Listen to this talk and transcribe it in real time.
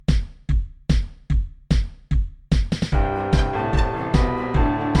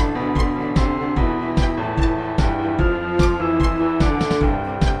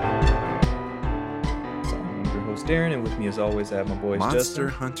With me as always, I have my boys Monster Justin.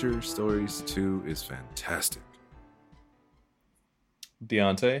 Hunter Stories 2 is fantastic.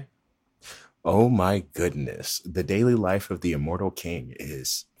 Deontay. Oh my goodness. The Daily Life of the Immortal King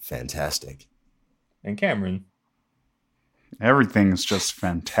is fantastic. And Cameron. Everything's just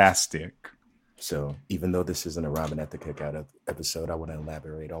fantastic. So even though this isn't a Robin at the Cookout episode, I want to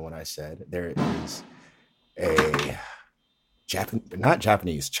elaborate on what I said. There is a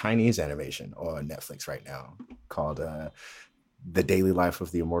Chinese animation on Netflix right now called The Daily Life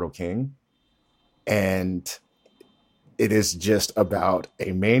of the Immortal King. And it is just about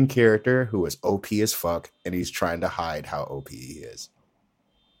a main character who is OP as fuck, and he's trying to hide how OP he is.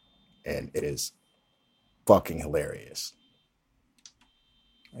 And it is fucking hilarious.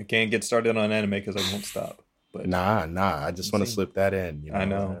 I can't get started on anime because I won't stop. But Nah. I just want to slip that in. I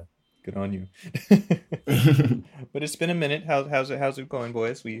know. Good on you. But it's been a minute. How's it going,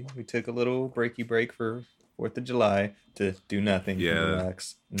 boys? We took a little break for 4th of July to do nothing. Yeah. And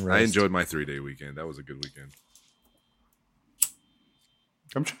relax and rest. I enjoyed my 3-day weekend. That was a good weekend.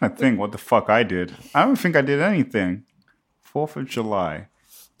 I'm trying to think what the fuck I did. I don't think I did anything. 4th of July.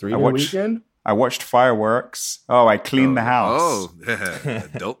 3-day watched- weekend? I watched fireworks. Oh, I cleaned the house. Oh, yeah.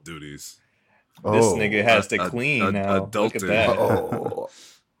 Adult duties. This nigga has to clean now. Look at adulting. that. Oh.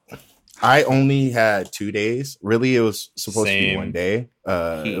 I only had 2 days. Really, it was supposed to be Same. one day.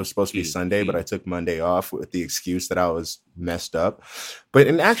 It was supposed to be Sunday, but I took Monday off with the excuse that I was messed up. But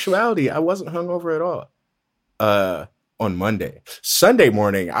in actuality, I wasn't hungover at all. On Monday. Sunday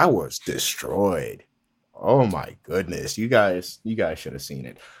morning, I was destroyed. Oh my goodness. You guys should have seen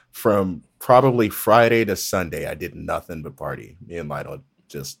it. From probably Friday to Sunday, I did nothing but party. Me and Lionel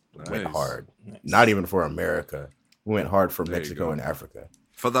just went Nice. hard. Nice. Not even for America. We went hard for There you Mexico go. and Africa.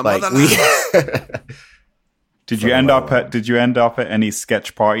 For the Like motherland. Did you end up at any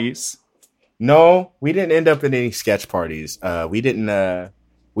sketch parties? No, we didn't end up in any sketch parties. We didn't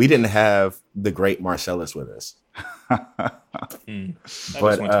have the great Marcellus with us. I But, just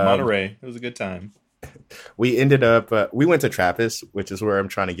went to Monterey. It was a good time. We ended up we went to Trappist, which is where I'm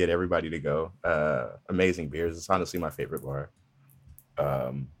trying to get everybody to go. Amazing beers. It's honestly my favorite bar.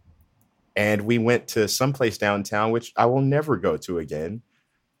 And we went to someplace downtown, which I will never go to again,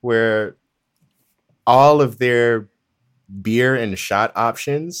 where all of their beer and shot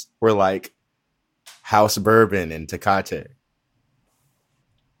options were like house bourbon and Tecate.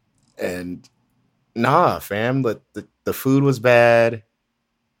 And nah, fam, the food was bad.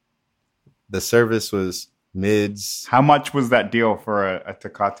 The service was mids. How much was that deal for a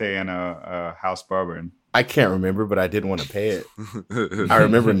Tecate and a house bourbon? I can't remember, but I didn't want to pay it. I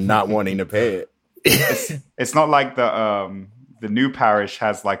remember not wanting to pay it. It's not like the new parish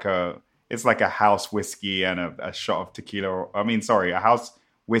has it's like a house whiskey and a shot of tequila. A house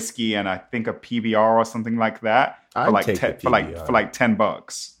whiskey and I think a PBR or something like that I'd for like take the for like PBR.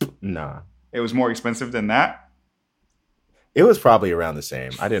 $10. Nah. It was more expensive than that. It was probably around the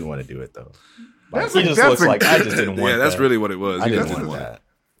same. I didn't want to do it though. That's He a- just that's looks a- like I just didn't want Yeah, that's that. really what it was. I You didn't guys want that.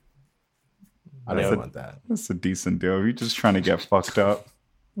 I That's didn't a- want that. That's a decent deal. You're just trying to get fucked up.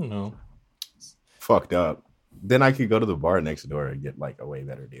 I don't know. Fucked up. Then I could go to the bar next door and get like a way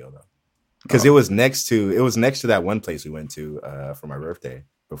better deal though. Because it was next to that one place we went to for my birthday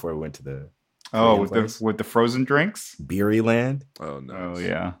before we went to the Oh, Korean place. with the frozen drinks. Beery Land. Oh, no. Oh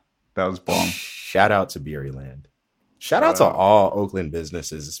yeah, that was bomb. Shout out to Beery Land. Shout out to all Oakland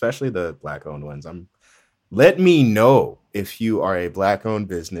businesses, especially the black-owned ones. Let me know if you are a black-owned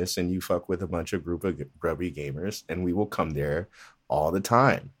business and you fuck with a bunch of group of grubby gamers, and we will come there all the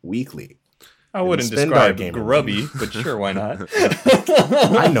time, weekly. I wouldn't spend our describe game grubby, but sure, why not?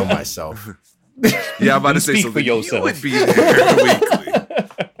 I know myself. Yeah, I'm about to say Speak something. for yourself. You would be there weekly.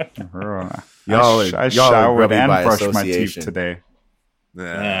 Y'all I are showered grubby and by brushed my teeth association. today.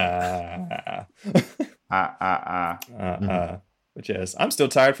 Yeah. But yes, I'm still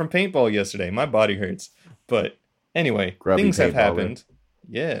tired from paintball yesterday. My body hurts. But anyway, Grubby things have paintballer. happened.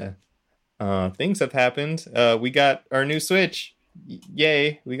 Yeah. Things have happened. We got our new Switch.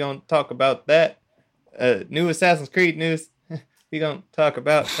 Yay. We gonna talk about that. New Assassin's Creed news. We gonna talk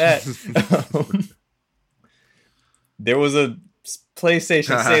about that. There was a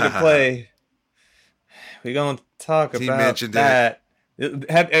PlayStation State of Play. We gonna talk He about mentioned that.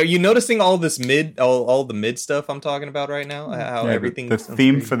 Are you noticing all this all the mid stuff I'm talking about right now? How Yeah, everything. The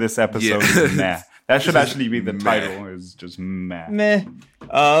theme for this episode Yeah. is meh. That should actually be the Meh. title. Is just meh. meh.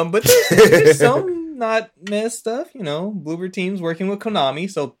 But there's some not meh stuff. You know, Bloober Team's working with Konami,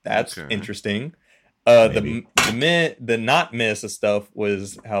 so that's Okay. interesting. Maybe. The not miss stuff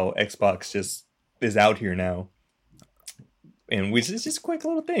was how Xbox just is out here now. and which is just a quick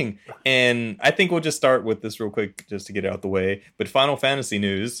little thing. And I think we'll just start with this real quick just to get it out the way. But Final Fantasy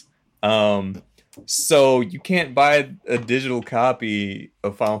news. So you can't buy a digital copy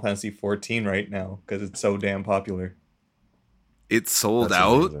of Final Fantasy 14 right now because it's so damn popular. It's sold That's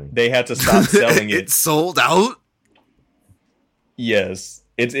out. amazing. They had to stop selling it. It's sold out. Yes,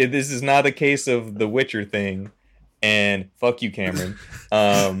 this is not a case of the Witcher thing. And fuck you, Cameron.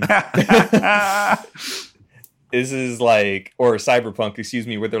 This is like, or Cyberpunk, excuse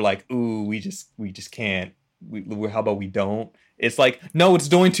me, where they're like, ooh, we just can't. How about we don't? It's like, no, it's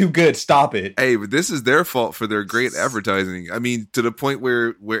doing too good. Stop it. Hey, but this is their fault for their great advertising. I mean, to the point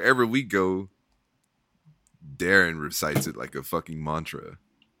where wherever we go, Darren recites it like a fucking mantra.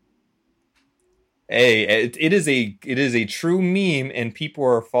 Hey, it is a true meme, and people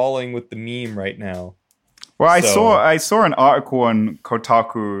are falling with the meme right now. Well, So- I saw an article on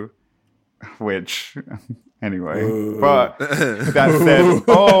Kotaku, which anyway, but that said,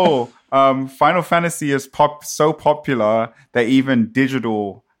 Final Fantasy is so popular that even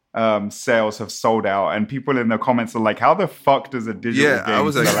digital sales have sold out, and people in the comments are like, "How the fuck does a digital Yeah, game I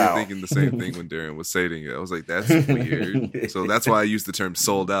was sell actually out?" thinking the same thing when Darren was saying it. I was like, that's weird. So that's why I used the term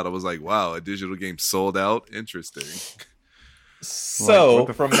sold out. I was like, wow, a digital game sold out? Interesting. So, what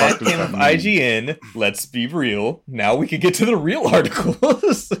the from fuck that does came that of mean? IGN, let's be real. Now we can get to the real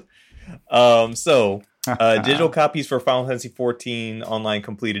articles. Digital copies for Final Fantasy XIV Online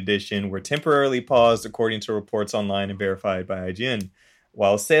Complete Edition were temporarily paused, according to reports online and verified by IGN.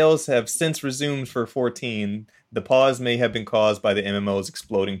 While sales have since resumed for 14, the pause may have been caused by the MMO's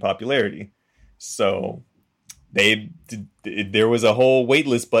exploding popularity. So, there was a whole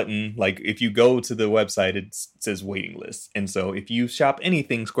waitlist button. Like, if you go to the website, it says waiting list. And so if you shop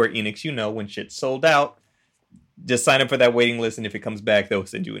anything Square Enix, you know when shit's sold out, just sign up for that waiting list, and if it comes back, they'll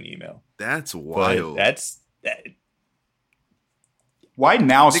send you an email. That's But wild. Why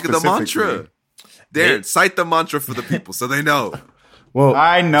now Think of the specifically? mantra. Darren, cite the mantra for the people so they know. Well,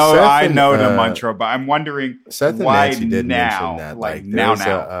 I know Seth and, the mantra, but I'm wondering Seth and why Nancy did now, mention that, like there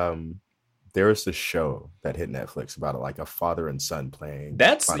now. there was a show that hit Netflix about like a father and son playing.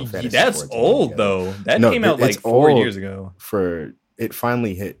 That's Final Fantasy that's 14 old together. though. That No, came out like it's 4 old. years ago. For it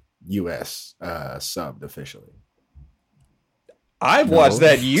finally hit US subbed officially I've No. watched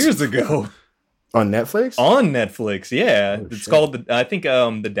that years ago on Netflix. on Netflix. Yeah, Oh, it's shit. called I think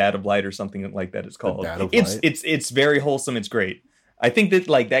the Dad of Light or something like that. It's called. Dad of It's Light? it's very wholesome. It's great. I think that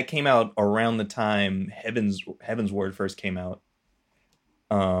like that came out around the time Heaven's Word first came out.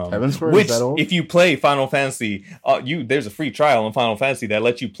 Heavensward, Which, is that old? if you play Final Fantasy, there's a free trial on Final Fantasy that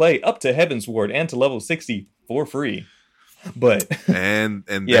lets you play up to Heavensward and to level 60 for free. But And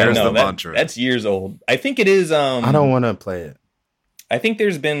yeah, there's no, the mantra. that's years old. I think it is. I don't want to play it. I think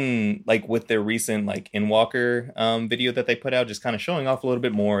there's been like with their recent like Endwalker video that they put out, just kind of showing off a little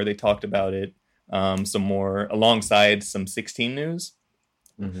bit more. They talked about it some more alongside some 16 news.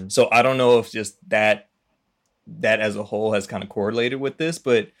 Mm-hmm. So I don't know if just that as a whole has kind of correlated with this,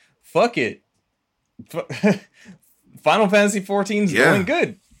 but fuck it. Final Fantasy 14 is Yeah. doing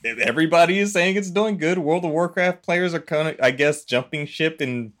good. Everybody is saying it's doing good. World of Warcraft players are kind of, I guess, jumping ship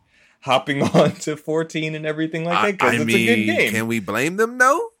and hopping on to 14 and everything like that because I it's mean, a good game. can we blame them?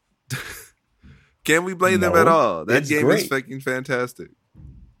 No. Can we blame them No, at all? That it's game great. is fucking fantastic.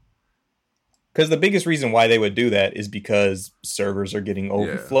 Because the biggest reason why they would do that is because servers are getting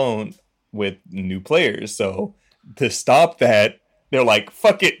overflown with new players. So to stop that, they're like,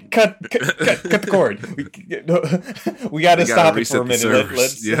 "Fuck it, cut the cord. We got to stop it for a reset the minute. servers.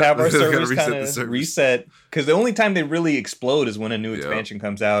 Let's Yeah, have our we gotta servers reset kind the of servers. reset." Because the only time they really explode is when a new Yeah. expansion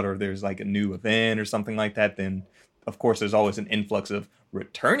comes out or there's like a new event or something like that. Then, of course, there's always an influx of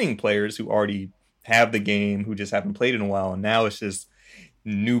returning players who already have the game, who just haven't played in a while, and now it's just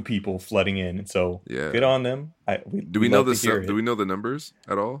new people flooding in. And so, Yeah. good on them. Do we know this? Do we know the numbers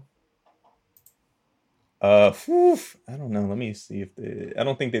at all? I don't know. Let me see if I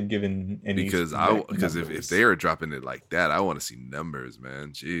don't think they've given any. Because numbers. if they are dropping it like that, I want to see numbers,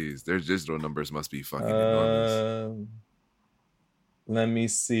 man. Jeez, their digital numbers must be fucking enormous. Let me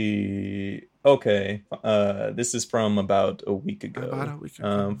see. Okay, this is from about a week ago. About a week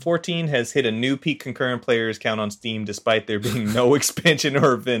ago. 14 has hit a new peak concurrent players count on Steam, despite there being no expansion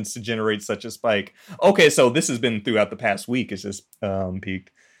or events to generate such a spike. Okay, so this has been throughout the past week. It's just peaked.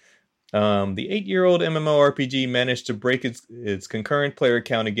 The 8-year-old MMORPG managed to break its concurrent player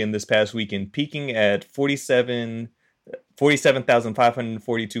count again this past weekend, peaking at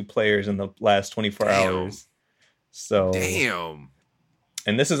 47,542 players in the last 24 hours. So, Damn.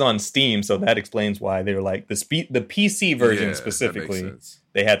 and this is on Steam, so that explains why they're like the PC version Yeah, that specifically makes sense.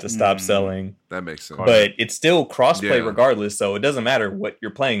 they had to stop selling. That makes sense. But it's still crossplay Yeah. regardless, so it doesn't matter what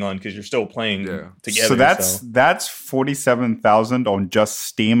you're playing on because you're still playing together. So that's 47,000 on just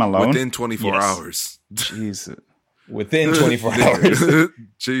Steam alone within 24 Yes. hours. Jesus. Within 24 hours.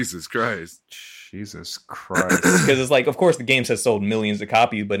 Jesus Christ. Jesus Christ. Because it's like, of course, the games has sold millions of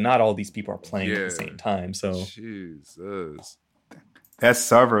copies, but not all these people are playing at Yeah. the same time. So Jesus. Their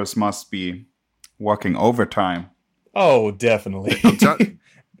servers must be working overtime. oh, definitely. t-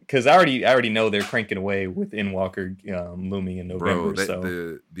 Because I already know they're cranking away with Endwalker looming in November. Bro,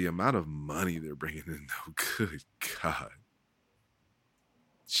 so the amount of money they're bringing in, though, good God.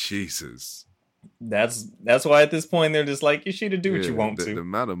 Jesus. that's why at this point they're just like, you should do what you want the, to. The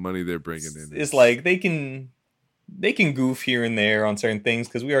amount of money they're bringing in. It's like they can goof here and there on certain things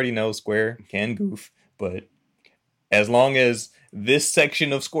because we already know Square can goof, but as long as this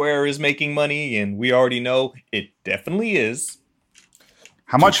section of Square is making money, and we already know it definitely is.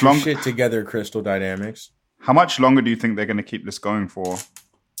 How much Get your longer? shit together, Crystal Dynamics. How much longer do you think they're going to keep this going for?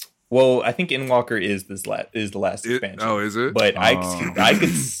 Well, I think Endwalker is the last expansion. Oh, is it? But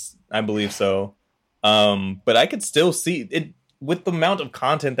I believe so. But I could still see it with the amount of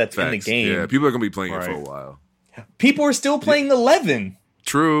content that's in the Facts. game. Yeah, people are gonna be playing it for a Right. while. People are still playing 11.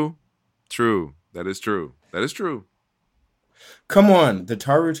 True. That is true. Come on, the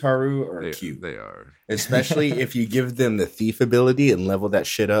Taru are They, cute. they are. Especially if you give them the thief ability and level that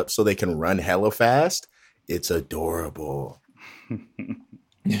shit up so they can run hella fast. It's adorable.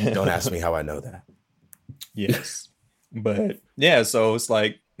 Don't ask me how I know that. Yes. But yeah, so it's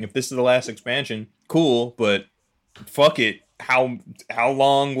like, if this is the last expansion, cool, but fuck it. How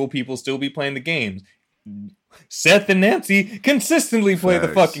long will people still be playing the games? Seth and Nancy consistently play the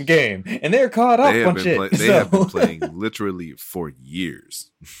Facts. fucking game, and they're caught up on shit. They have been playing literally for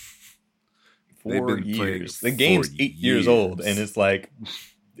years. They've 4 been playing years. The for game's 8 years old, years. and it's like,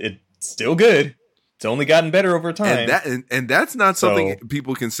 it's still good. It's only gotten better over time. And that's not something So-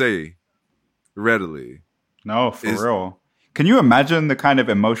 people can say readily. No, for Is- real. Can you imagine the kind of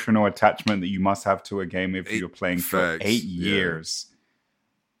emotional attachment that you must have to a game if you're playing for Facts, 8 yeah. years?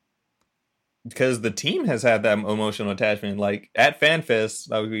 Because the team has had that emotional attachment. Like at FanFest,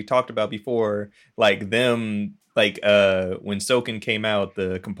 like we talked about before, like them, like when Soken came out,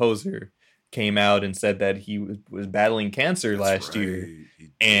 the composer came out and said that he was battling cancer That's last year, right. He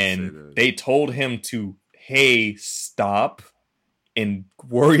did say and that. they told him to, hey, stop and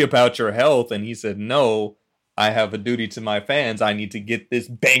worry about your health, and he said, no, I have a duty to my fans. I need to get this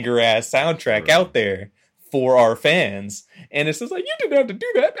banger ass soundtrack Right. out there for our fans. And it's just like, you didn't have to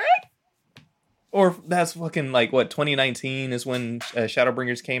do that, man. Or that's fucking like what 2019 is when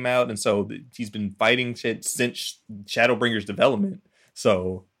Shadowbringers came out, and so he's been fighting shit since Shadowbringers development.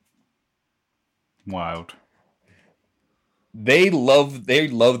 So Wild. they love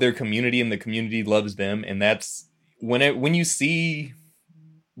their community, and the community loves them, and that's when you see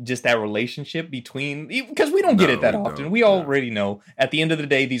just that relationship between, because we don't get No, it that we often. don't, We yeah. already know at the end of the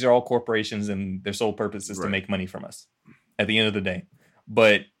day these are all corporations, and their sole purpose is to Right. make money from us at the end of the day.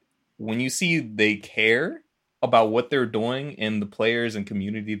 But when you see they care about what they're doing and the players and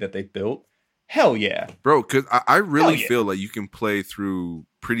community that they built, hell yeah. Bro, because I really yeah. feel like you can play through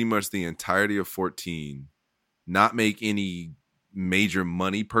pretty much the entirety of 14, not make any major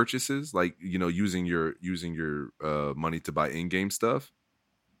money purchases, like, you know, using your money to buy in-game stuff,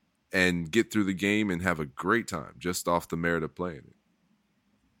 and get through the game and have a great time just off the merit of playing it.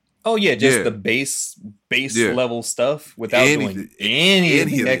 Oh yeah, just Yeah. the base Yeah. level stuff without Anything- doing anything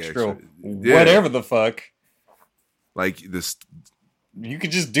anything extra, extra. Yeah. whatever the fuck. Like this, You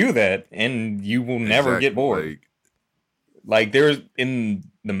could just do that, and you will never get exactly, bored. Like there's in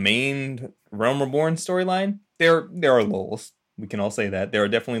the main Realm Reborn storyline, there are lulls. We can all say that there are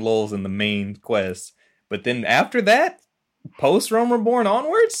definitely lulls in the main quest, but then after that, post Realm Reborn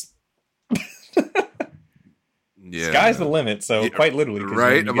onwards, yeah, sky's the limit. So Yeah, quite literally, 'cause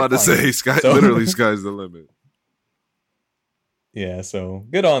right? you I'm get about to flying. say, sky So- literally sky's the limit. Yeah, so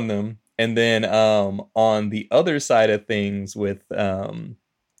good on them. And then on the other side of things with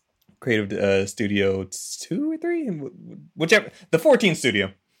Creative Studio 2 or 3, whichever, the 14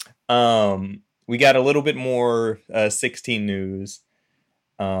 studio, we got a little bit more 16 news,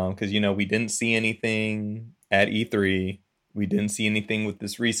 because, you know, we didn't see anything at E3. We didn't see anything with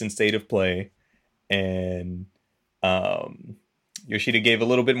this recent state of play. And Yoshida gave a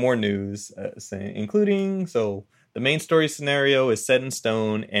little bit more news, including, so the main story scenario is set in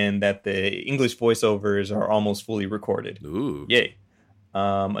stone, and that the English voiceovers are almost fully recorded. Ooh, Yay.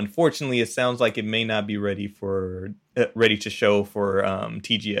 Unfortunately, it sounds like it may not be ready to show for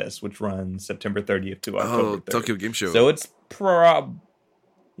TGS, which runs September 30th to October 3rd. Tokyo Game Show. So it's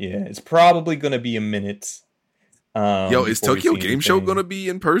Yeah, it's probably going to be a minute. Yo, is before we Tokyo see Game Show anything. going to be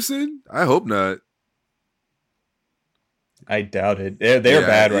in person? I hope not. I doubt it. They're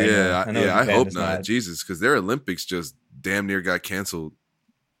bad right now. I hope not. Jesus, because their Olympics just damn near got canceled.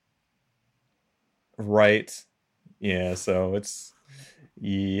 Right. Yeah, so it's...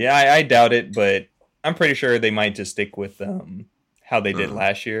 Yeah, I doubt it, but I'm pretty sure they might just stick with how they did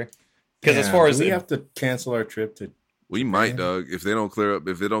last year. Because as far as... we have to cancel our trip to... We might, Doug. If they don't clear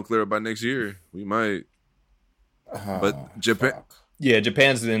up by next year, we might. But Japan... Fuck. Yeah,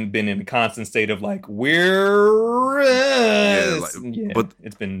 Japan's been in a constant state of like but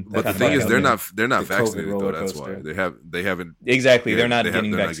it's been. But the thing is, they're not The vaccinated COVID though. That's roller why they haven't exactly. Yeah, they're not they're getting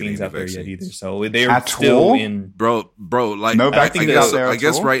not vaccines getting out there yet vaccines. either. So they're At still all? in. bro. Like No I vaccines guess, out there I at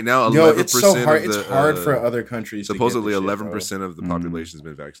guess all? right now, 11% Yo, it's so hard. of the, It's hard for other countries. supposedly to get this 11% of the population has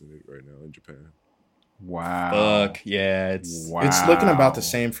been vaccinated right now in Japan. Wow. Fuck yeah! It's Wow. It's looking about the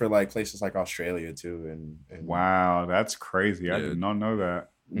same for like places like Australia too, and Wow, that's crazy. I Yeah. did not know that.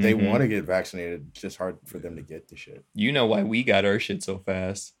 they Mhm. want to get vaccinated. It's just hard for them to get the shit. You know why we got our shit so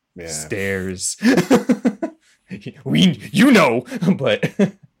fast? Yeah. Stairs.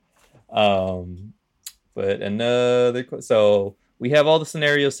 but another so we have all the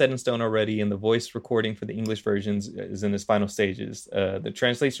scenarios set in stone already, and the voice recording for the English versions is in its final stages. The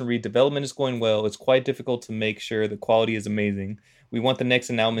translation read development is going well. It's quite difficult to make sure the quality is amazing. We want the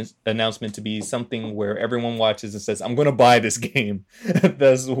next announcement to be something where everyone watches and says, I'm going to buy this game.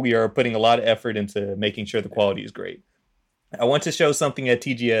 Thus, we are putting a lot of effort into making sure the quality is great. I want to show something at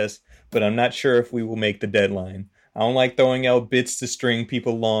TGS, but I'm not sure if we will make the deadline. I don't like throwing out bits to string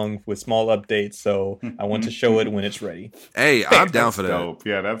people along with small updates, so I want to show it when it's ready. Hey, I'm down for that. Dope.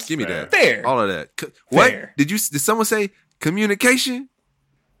 Yeah, that's Give me fair. that. Fair. All of that. What Fair. did someone say? Communication?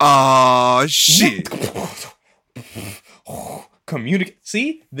 Oh shit!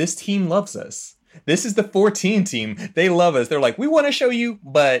 See, this team loves us. This is the 14 team. They love us. They're like, we want to show you,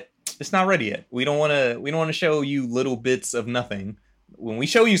 but it's not ready yet. We don't want to show you little bits of nothing. When we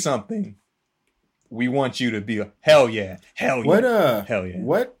show you something, we want you to be like, hell yeah, hell yeah, What hell yeah.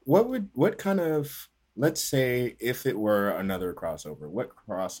 what kind of, let's say if it were another crossover, what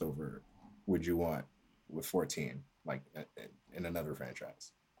crossover would you want with 14, like in another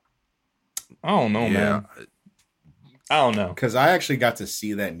franchise? I don't know, man. I don't know. Because I actually got to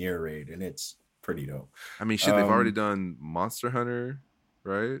see that Nier raid, and it's pretty dope. I mean, shit. They've already done Monster Hunter,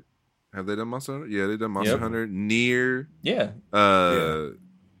 right? Have they done Monster Hunter? Yeah, they've done Monster Hunter. Nier. Yeah.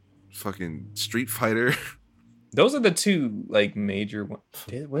 Fucking Street Fighter. Those are the two like major ones.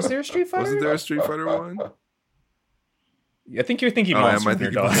 Was there a Street Fighter? Wasn't there a Street Fighter one? I think you're thinking Oh, Monster I Hunter,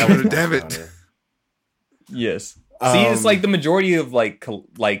 think dog. Monster Hunter. Damn it. Yes. See, it's like the majority of like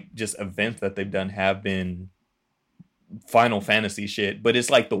just events that they've done have been Final Fantasy shit, but it's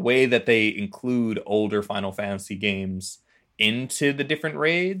like the way that they include older Final Fantasy games into the different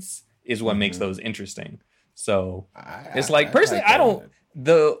raids is what makes those interesting. So it's like, personally, I don't.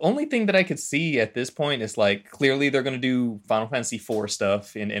 The only thing that I could see at this point is like clearly they're going to do Final Fantasy IV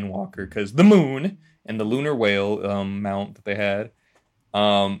stuff in Endwalker because the moon and the lunar whale mount that they had.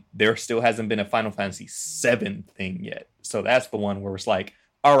 There still hasn't been a Final Fantasy VII thing yet, so that's the one where it's like,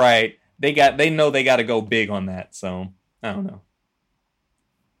 all right, they know they got to go big on that. So I don't know.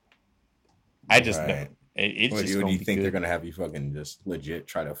 I just know. It's What just do gonna you be think good. they're gonna have you fucking just legit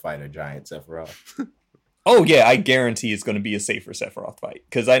try to fight a giant Sephiroth? Oh yeah, I guarantee it's going to be a safer Sephiroth fight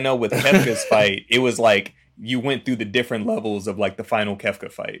because I know with Kefka's fight, it was like you went through the different levels of like the final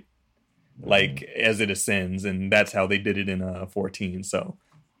Kefka fight, like as it ascends, and that's how they did it in 14. So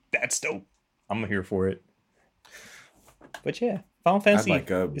that's dope. I'm here for it. But yeah, Final Fantasy. I'd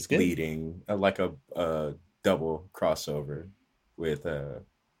like a it's good. bleeding, like a double crossover with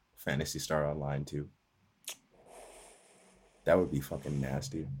Phantasy Star Online too. That would be fucking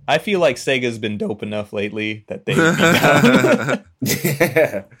nasty. I feel like Sega's been dope enough lately that they.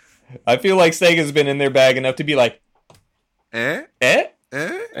 Yeah. I feel like Sega's been in their bag enough to be like, Eh? eh?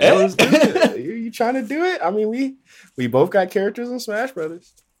 Eh? Hey, let's do it. You trying to do it? I mean, we both got characters in Smash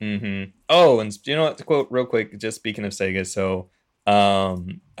Brothers. Mm-hmm. Oh, and you know what? To quote real quick, just speaking of Sega, so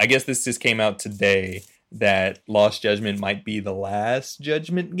I guess this just came out today that Lost Judgment might be the last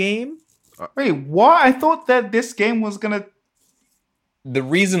Judgment game. Wait, what? I thought that this game was gonna. The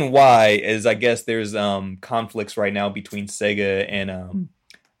reason why is I guess there's conflicts right now between Sega and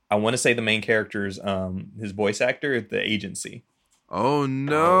I want to say the main character's his voice actor at the agency. Oh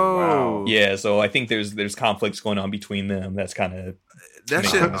no! Oh, wow. Yeah, so I think there's conflicts going on between them. That's kind of That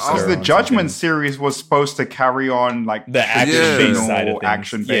Makes shit. sense. Because Sure, the on Judgment something. series was supposed to carry on like the action-based Yeah. side of things.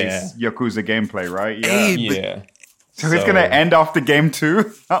 action-based Yakuza gameplay, right? Yeah. Hey, Yeah. So it's gonna end after game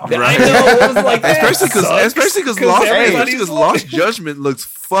 2. I know. It was like, especially because Lost Judgment looks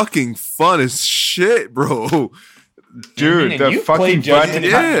fucking fun as shit, bro. Dude, the fucking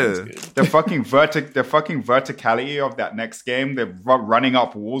verticality of that next game, they're running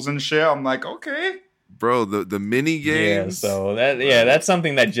up walls and shit. I'm like, okay, bro. The mini games. Yeah, so that's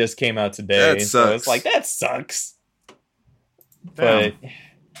something that just came out today. That sucks. So it's like that sucks. But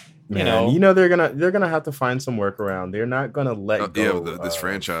they're gonna have to find some workaround. They're not gonna let go. This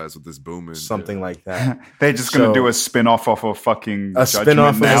franchise with this booming something like that. They're just gonna do a spin-off of a fucking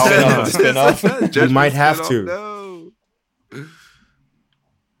spin-off now. Spin-off. You might have to. No.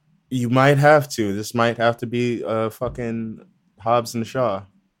 You might have to. This might have to be fucking Hobbs and Shaw.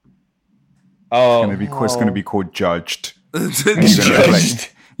 Oh, it's gonna be called Judged. Judged.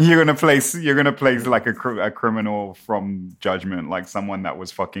 You're gonna place like a criminal from Judgment, like someone that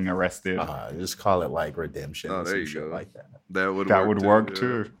was fucking arrested. Just call it like Redemption. Oh, there you go. Like that. That would work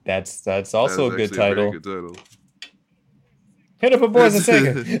too. That's also a good title. Good title. Hit up a boys and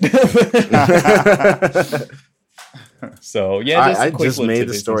Sega. So yeah, I just made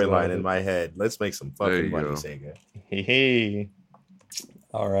the storyline in my head. Let's make some fucking money, Sega. Hey.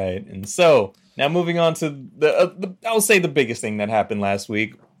 All right, and so now moving on to the I'll say the biggest thing that happened last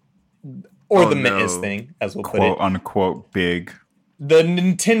week, or the mittest thing, as we'll put it, quote unquote big. The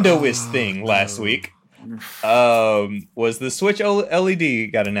Nintendo-ist thing last week was the Switch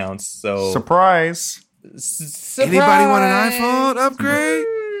OLED got announced. So surprise! Anybody want an iPhone upgrade?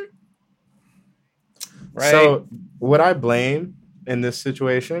 Right. So what I blame in this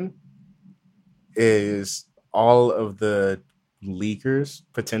situation is all of the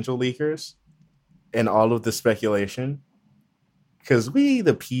potential leakers, and all of the speculation, because we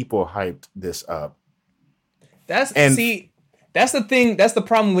the people hyped this up. That's the thing. That's the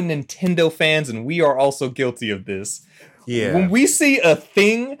problem with Nintendo fans, and we are also guilty of this. Yeah. When we see a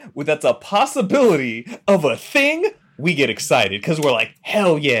thing that's a possibility of a thing, we get excited because we're like,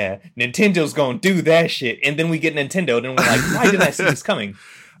 hell yeah, Nintendo's gonna do that shit. And then we get Nintendo, and we're like, why didn't I see this coming?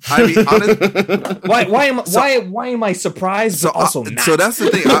 I mean, honestly, why am I surprised but also not? So that's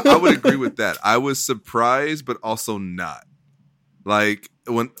the thing. I would agree with that. I was surprised but also not. Like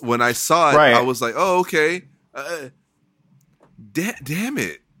when I saw it, I was like, oh, okay. Damn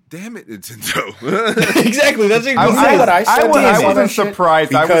it, Nintendo. Exactly. That's exactly what I said. I wasn't surprised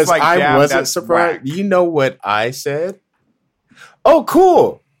because I wasn't surprised. Whack. You know what I said? Oh,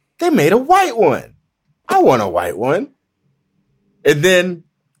 cool. They made a white one. I want a white one. And then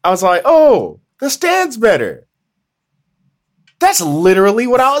I was like, oh, the stand's better. That's literally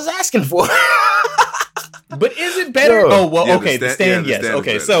what I was asking for. But is it better? The stand, yes.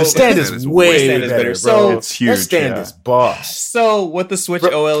 Okay, so the stand is way better, bro. So it's huge. The stand is boss. So what the Switch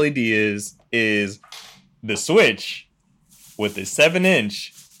OLED is the Switch with a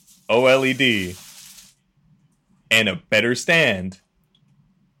 7-inch OLED and a better stand.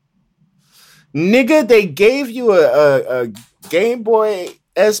 Nigga, they gave you a Game Boy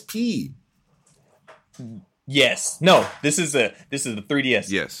SP. Yes. No. This is the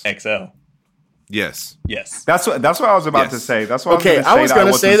 3DS XL. Yes. That's what I was about to say. That's what I was going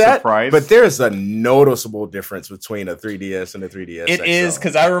to say that. But there's a noticeable difference between a 3DS and a 3DS XL. It is,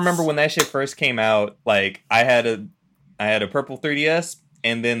 because I remember when that shit first came out. Like I had a purple 3DS,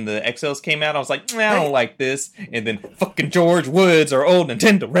 and then the XLs came out. I was like, I don't like this. And then fucking George Woods, our old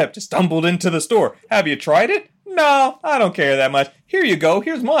Nintendo rep, just stumbled into the store. Have you tried it? No, I don't care that much. Here you go.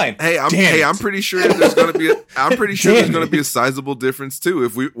 Here's mine. I'm pretty sure there's going to be. There's going to be a sizable difference too.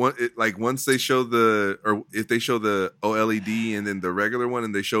 If we want it, like once they show if they show the OLED and then the regular one,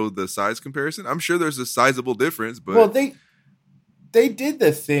 and they show the size comparison, I'm sure there's a sizable difference. But they did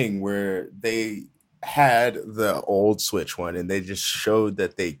the thing where they had the old Switch one, and they just showed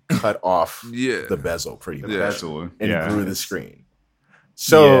that they cut off the bezel pretty much and grew the screen.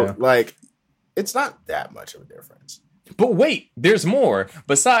 So it's not that much of a difference. But wait, there's more.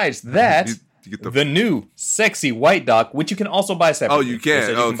 Besides that, the new sexy white dock, which you can also buy separately. Oh, you can.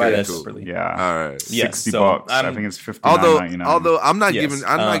 You can buy that cool. separately. Yeah. All right. $60. I think it's $59.99. Although I'm not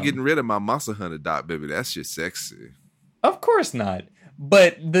not getting rid of my Monster Hunter dock, baby. That's just sexy. Of course not.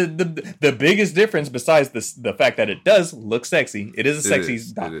 But the biggest difference, besides the fact that it does look sexy, it is a sexy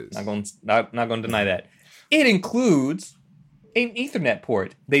dock. Not going to deny that. It includes an Ethernet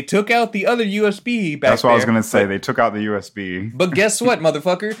port. They took out the other USB back That's what I was going to say. They took out the USB. But guess what,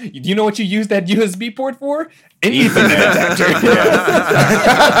 motherfucker? You know what you use that USB port for? An Ethernet adapter.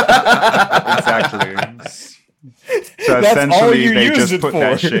 Exactly. So essentially, they just put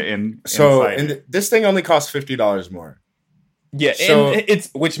that shit in. So and this thing only costs $50 more. Yeah, So- and it's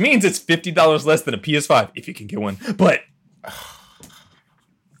which means it's $50 less than a PS5 if you can get one. But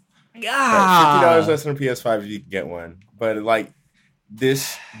 $50 less than a PS5 if you can get one. But like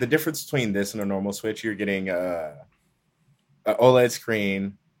this, the difference between this and a normal Switch, you're getting a OLED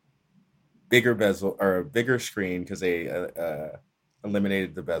screen, bigger bezel or a bigger screen because they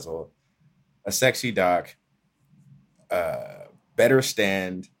eliminated the bezel, a sexy dock, better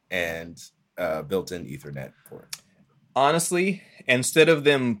stand, and built-in Ethernet port. honestly, instead of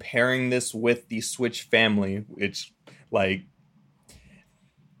them pairing this with the Switch family, which like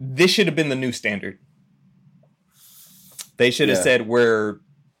this should have been the new standard. They should have Yeah. said we're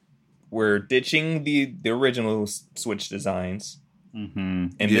ditching the original Switch designs,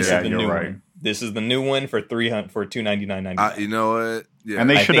 and this Yeah, is the you're new right. one. This is the new one for $299.99. You know what? Yeah. And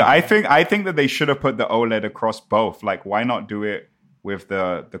they I should. think- I think that they should have put the OLED across both. Like, why not do it with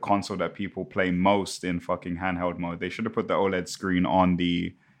the console that people play most in fucking handheld mode? They should have put the OLED screen on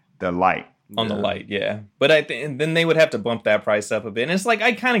the light. On the light, yeah. But I think then they would have to bump that price up a bit. And it's like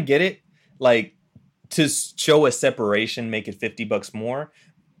I kind of get it, like to show a separation, make it $50 more.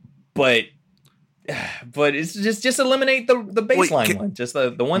 But it's just eliminate the baseline one, just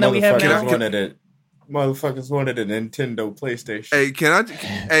the one that we have now. Motherfuckers wanted a Nintendo PlayStation. Hey, can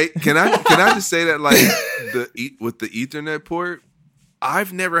I just say that like with the Ethernet port,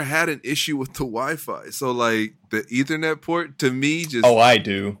 I've never had an issue with the Wi-Fi. So like the Ethernet port to me just Oh, I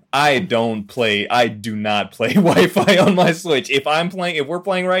do. I do not play Wi-Fi on my Switch. If we're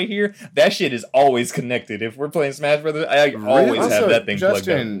playing right here, that shit is always connected. If we're playing Smash Brothers, I always Also, have that thing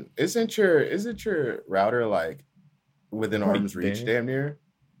Justin, isn't your router like within arm's reach there. damn near?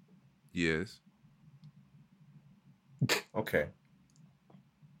 yes. Okay. plugged up.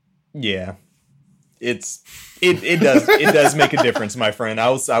 Yeah. It does make a difference, my friend. I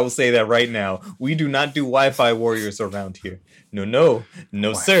will say that right now. We do not do Wi-Fi warriors around here. No,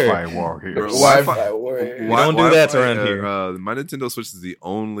 sir. Wi-Fi warriors. Wi-Fi warrior. We don't do that around here. My Nintendo Switch is the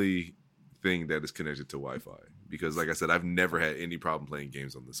only thing that is connected to Wi-Fi because, like I said, I've never had any problem playing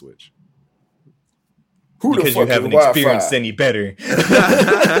games on the Switch. Because you haven't experienced any better.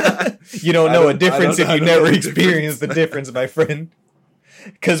 You don't know a difference if you never experienced the difference, my friend.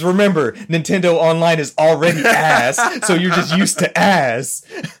 Because remember, Nintendo Online is already ass, so you're just used to ass.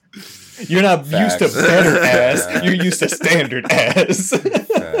 You're not used to better ass. You're used to standard ass.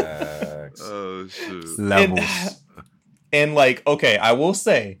 Facts. Oh shit! Levels. And like, okay, I will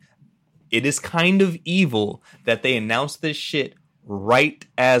say, it is kind of evil that they announced this shit right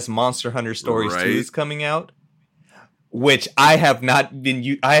as Monster Hunter Stories 2 Right. is coming out. Which I have not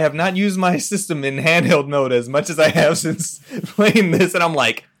used my system in handheld mode as much as I have since playing this, and I'm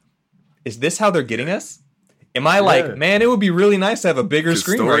like, is this how they're getting us? Am I like, man, it would be really nice to have a bigger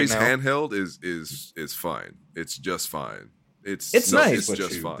screen right Stories now. handheld is fine. It's just fine. It's nice. It's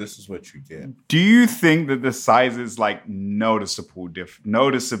just fine. This is what you get. Do you think that the size is like noticeably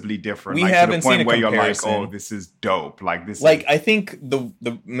different? We like, haven't to the point seen a where you're like, comparison. oh, this is dope. Like this. Like, is, I think the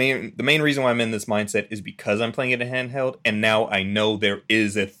main reason why I'm in this mindset is because I'm playing it in handheld, and now I know there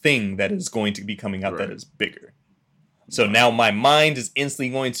is a thing that is going to be coming out that Right. is bigger. So now my mind is instantly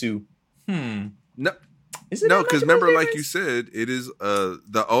going to, No, is it no, that much because of a remember, like difference? you said, it is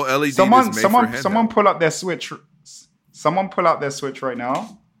the OLED is made for handheld. someone pull up their Switch. Someone pull out their Switch right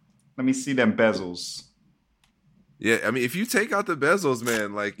now. Let me see them bezels. Yeah, I mean, if you take out the bezels,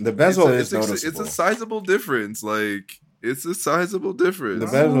 man, like The bezel it's is noticeable. It's a sizable difference. Like it's a sizable difference. The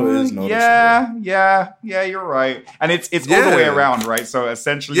bezel is noticeable. Yeah, you're right. And it's all the way around, right? So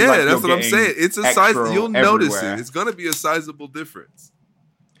essentially, Yeah, like, that's you're what I'm getting saying. It's a size. extra You'll notice everywhere. it. It's gonna be a sizable difference.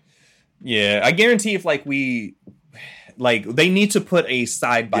 Yeah, I guarantee if they need to put a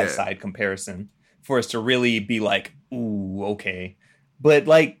side by side comparison for us to really be like, ooh, okay. But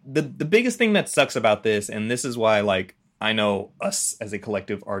like the biggest thing that sucks about this, and this is why like I know us as a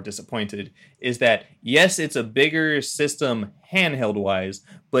collective are disappointed, is that yes, it's a bigger system handheld wise,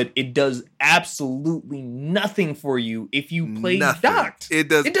 but it does absolutely nothing for you if you play Nothing. docked. It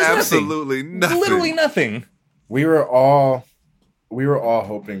does nothing. absolutely nothing. Literally nothing. We were all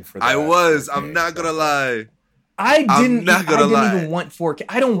hoping for that. I was. I'm 4K. not gonna lie. I didn't lie. even want 4K.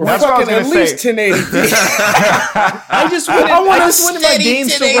 I don't We're want fucking what I at was gonna least 1080p. I just wanted my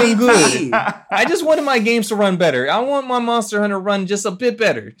games to run good. 1080p. I just wanted my games to run better. I want my Monster Hunter run just a bit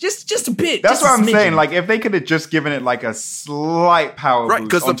better. Just a bit. That's just what a I'm smidgen. saying. Like, if they could have just given it like a slight power Right,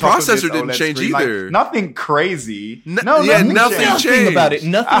 boost 'cause the on top of this processor didn't OLED change screen, like, either. nothing crazy. No- No, yeah, nothing nothing changed. changed.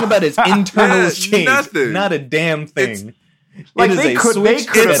 Nothing about its internals Yeah, changed. nothing. Not a damn thing. Like It is they a could Switch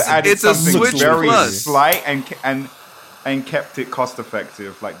have that's- added it's a something Switch very Plus. slight and kept it cost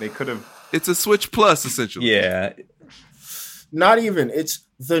effective. Like they could have. It's a Switch Plus essentially. Yeah. not even. It's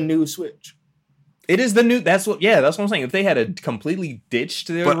the new Switch. It is the new. That's what I'm saying. If they had a completely ditched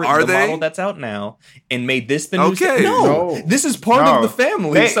the model that's out now and made this the new, no, this is part of the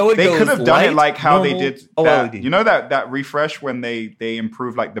family. They could have done it like how they did. OLED. You know that refresh when they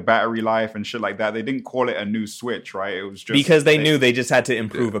improved like the battery life and shit like that. They didn't call it a new Switch, right? It was just because they knew they just had to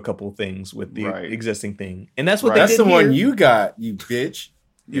improve a couple things with the existing thing, and that's what they did. That's the one you got, you bitch.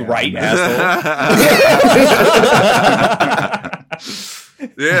 You right, asshole.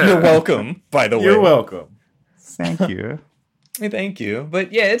 Yeah. You're welcome, by the way. You're welcome. Thank you. Thank you.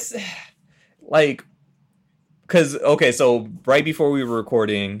 But yeah, it's like, because, okay, so right before we were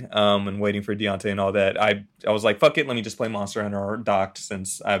recording and waiting for Deontay and all that, I was like, fuck it, let me just play Monster Hunter docked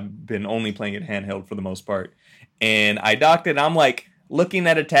since I've been only playing it handheld for the most part. And I docked it, and I'm like, looking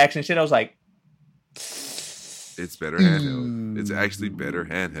at attacks and shit, I was like, it's better handheld. It's actually better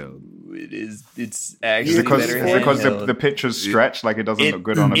handheld. It is. It's actually better handheld. Because the pictures stretch, like it doesn't look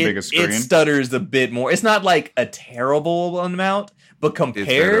good on a bigger screen. It stutters a bit more. It's not like a terrible amount, but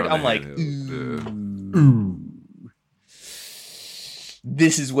compared, I'm like, ooh.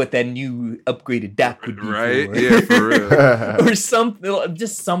 This is what that new upgraded dock would be right? for. Yeah, for real. Or something,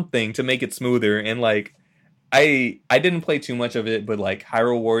 just something to make it smoother. And like, I didn't play too much of it, but like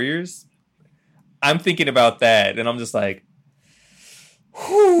Hyrule Warriors, I'm thinking about that, and I'm just like,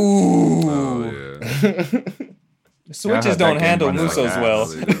 whoo. Oh, yeah. Switches don't handle Musos well.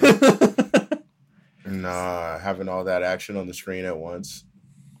 Nah, having all that action on the screen at once.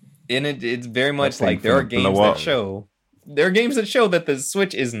 And it's very much like there are games that show. There are games that show that the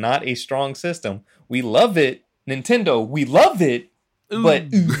Switch is not a strong system. We love it. Nintendo, we love it. But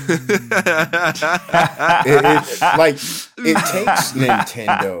it takes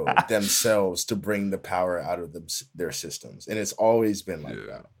Nintendo themselves to bring the power out of their systems, and it's always been like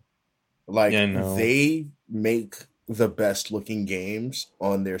that. Like they make the best looking games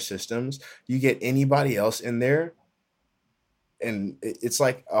on their systems. You get anybody else in there, and it's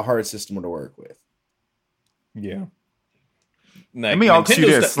like a hard system to work with. Yeah. Let me ask you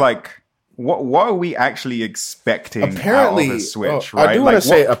this: What are we actually expecting apparently, out of the Switch, right? I do want to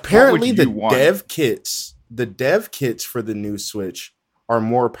say, apparently the dev kits for the new Switch are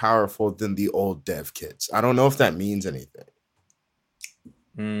more powerful than the old dev kits. I don't know if that means anything.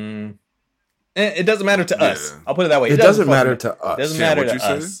 It doesn't matter to us. I'll put it that way. It doesn't matter to us. It doesn't matter to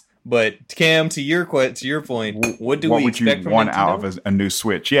us. But Cam, to your point, what do we expect from Nintendo? What would you want out of a new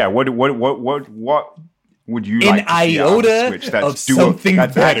Switch? Yeah, what would you like an iota of something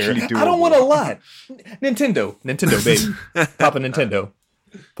better? I don't want a lot. Nintendo, baby. Papa Nintendo.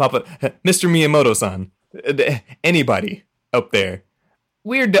 Papa, Mr. Miyamoto-san. Anybody up there.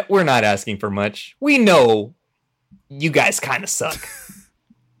 We're not asking for much. We know you guys kind of suck.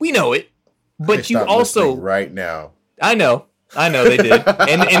 We know it. But you also right now. I know they did.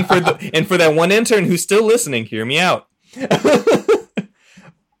 and for that one intern who's still listening, hear me out.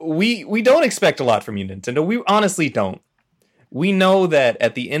 We don't expect a lot from you, Nintendo. We honestly don't. We know that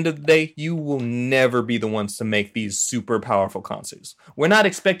at the end of the day, you will never be the ones to make these super powerful consoles. We're not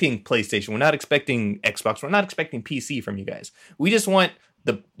expecting PlayStation. We're not expecting Xbox. We're not expecting PC from you guys. We just want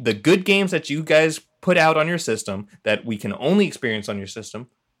the good games that you guys put out on your system that we can only experience on your system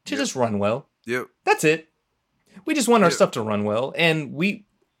to just run well. Yep. That's it. We just want our stuff to run well. And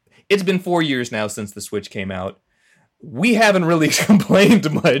it's been 4 years now since the Switch came out. We haven't really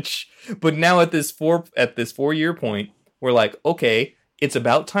complained much, but now at this 4-year point, we're like, okay, it's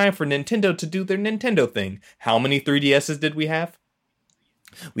about time for Nintendo to do their Nintendo thing. How many 3DSs did we have?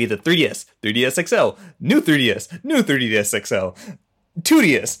 We had the 3DS, 3DS XL, new 3DS, new 3DS XL,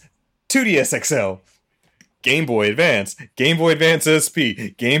 2DS, 2DS XL, Game Boy Advance, Game Boy Advance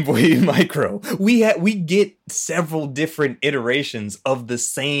SP, Game Boy Micro. We get several different iterations of the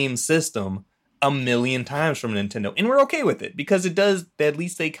same system a million times from Nintendo, and we're okay with it because it does, at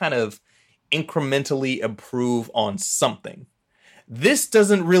least they kind of incrementally improve on something. This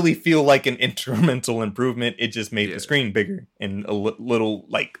doesn't really feel like an incremental improvement. It just made the screen bigger and a little,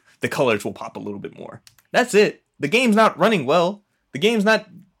 like, the colors will pop a little bit more. That's it. The game's not running well. The game's not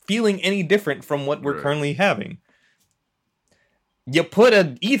feeling any different from what we're currently having. You put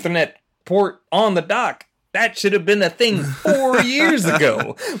an Ethernet port on the dock. That should have been a thing 4 years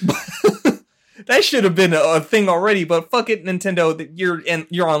ago. That should have been a thing already, but fuck it, Nintendo.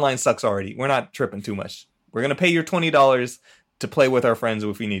 Your online sucks already. We're not tripping too much. We're gonna pay your $20 to play with our friends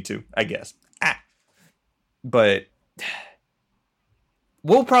if we need to, I guess. But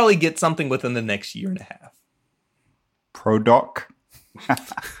we'll probably get something within the next year and a half. Pro dock.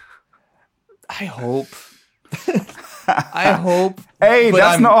 I hope. I hope. Hey,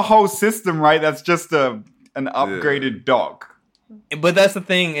 that's not a whole system, right? That's just an upgraded dock. But that's the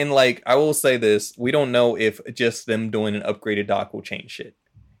thing, and like I will say this, we don't know if just them doing an upgraded dock will change shit.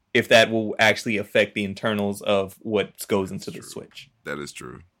 If that will actually affect the internals of what goes into the Switch. That is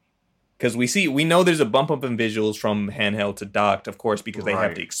true. Because we know there's a bump up in visuals from handheld to docked, of course, because they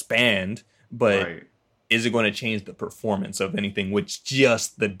have to expand. But is it going to change the performance of anything with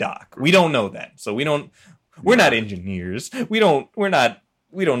just the dock? We don't know that, so we don't. We're not engineers. We don't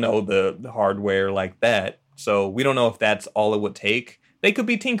know the hardware like that. So we don't know if that's all it would take. They could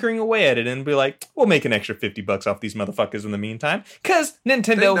be tinkering away at it and be like, we'll make an extra $50 off these motherfuckers in the meantime. Because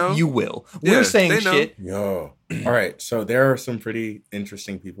Nintendo, you will. We're saying shit. Yo. All right. So there are some pretty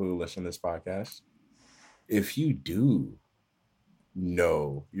interesting people who listen to this podcast. If you do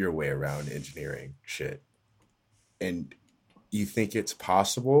know your way around engineering shit and you think it's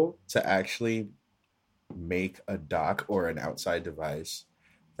possible to actually make a dock or an outside device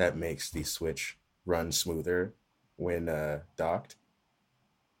that makes the Switch run smoother when docked,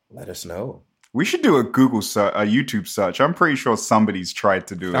 let us know. We should do a Google search, a YouTube search. I'm pretty sure somebody's tried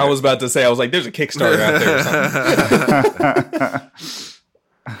to do it. I was about to say, I was like, there's a Kickstarter out there or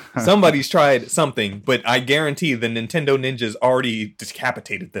something. Somebody's tried something, but I guarantee the Nintendo ninjas already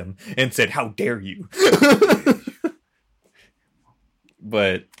decapitated them and said, how dare you?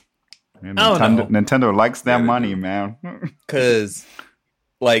 But Nintendo likes their money, man. Because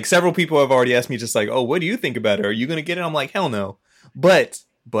like several people have already asked me just like, oh, what do you think about it? Are you going to get it? I'm like, hell no. But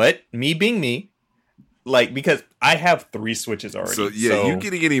me being me, like, because I have 3 Switches already. So you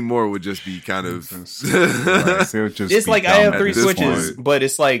getting any more would just be kind of. It's like I have 3 Switches, but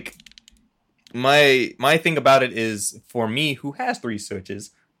it's like my thing about it is for me who has 3 Switches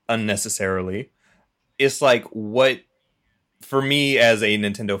unnecessarily. It's like what. For me, as a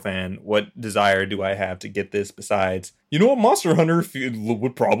Nintendo fan, what desire do I have to get this besides, Monster Hunter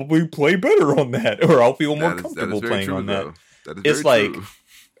would probably play better on that, or I'll feel more comfortable playing on that. It's like,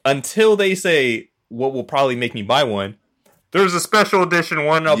 until they say what will probably make me buy one, there's a special edition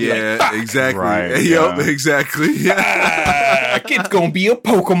one, I'll be like, fuck! Exactly. Right, yep, exactly. It's gonna be a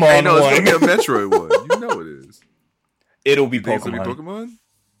Pokemon one. It's one. gonna be a Metroid one. You know it is. It'll be Pokemon. Pokemon. It's gonna be Pokemon?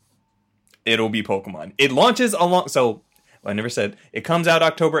 It'll be Pokemon. It launches along... So... I never said it comes out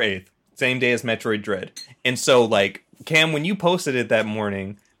October 8th, same day as Metroid Dread. And so, like, Cam, when you posted it that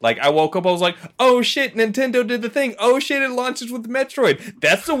morning, like, I woke up, I was like, oh shit, Nintendo did the thing. Oh shit, it launches with Metroid.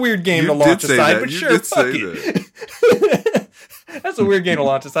 That's a weird game to launch aside, but sure, fuck it. That's a weird game to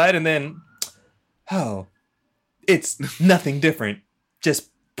launch aside. And then, it's nothing different, just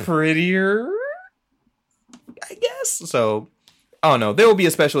prettier, I guess. So, I don't know. There will be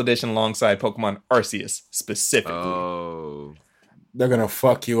a special edition alongside Pokemon Arceus, specifically. Oh. They're going to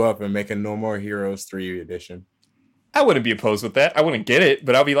fuck you up and make a No More Heroes 3 edition. I wouldn't be opposed with that. I wouldn't get it,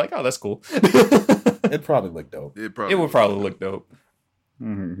 but I'll be like, oh, that's cool. It'd probably look dope. It would probably look dope.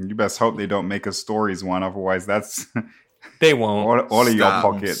 Mm-hmm. You best hope they don't make a stories one. Otherwise, that's... They won't. All of your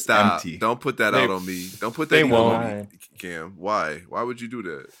pockets empty. Don't put that out on me. Don't put that They won't. on me, Cam. Why? Why would you do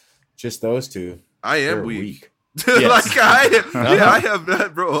that? Just those two. I am They're weak. Yes. Like I have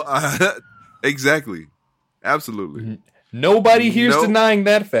that, bro. Exactly, absolutely. Nobody here's denying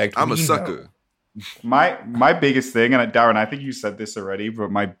that fact. I'm a sucker. My biggest thing, and Darren, I think you said this already, but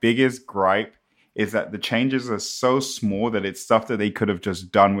my biggest gripe is that the changes are so small that it's stuff that they could have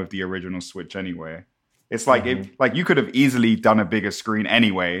just done with the original Switch anyway. It's like like you could have easily done a bigger screen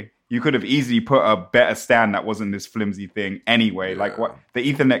anyway. You could have easily put a better stand that wasn't this flimsy thing anyway. Yeah. Like what the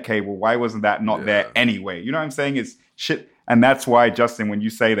Ethernet cable, why wasn't that not there anyway? You know what I'm saying? It's shit. And that's why, Justin, when you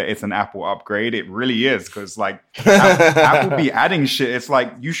say that it's an Apple upgrade, it really is. Because like Apple be adding shit. It's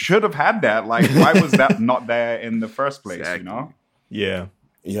like, you should have had that. Like, why was that not there in the first place, exactly. You know? Yeah.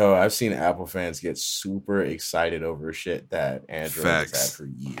 Yo, I've seen Apple fans get super excited over shit that Android has had for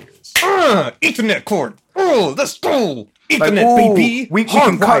years. Ethernet cord. Oh, that's cool. Ethernet, like, baby. We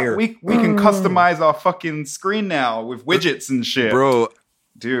can customize our fucking screen now with widgets and shit. Bro.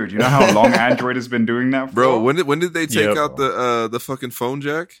 Dude, you know how long Android has been doing that for? Bro, when did they take out the fucking phone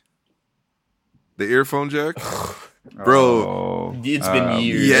jack? The earphone jack? Bro, it's been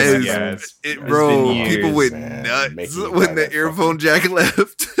years. Yes, bro. Years, people went nuts when the earphone jack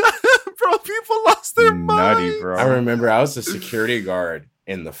left. Bro, people lost their mind. Bro. I remember I was a security guard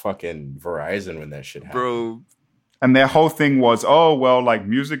in the fucking Verizon when that shit happened. Bro. And their whole thing was, oh, well, like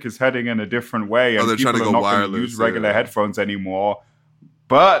music is heading in a different way, and they're people trying to are go not going to use wireless, regular headphones anymore.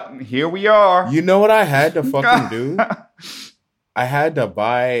 But here we are. You know what I had to fucking do? I had to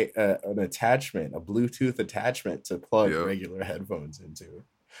buy an attachment, a Bluetooth attachment to plug regular headphones into.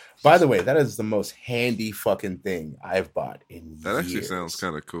 By the way, that is the most handy fucking thing I've bought in That actually years. sounds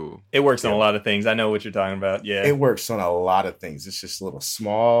kind of cool. It works on a lot of things. I know what you're talking about. Yeah. It works on a lot of things. It's just a little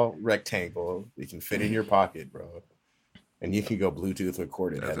small rectangle. You can fit in your pocket, bro. And you can go Bluetooth with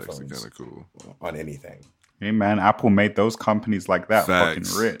corded That's actually headphones kind of cool. on anything. Hey man, Apple made those companies like that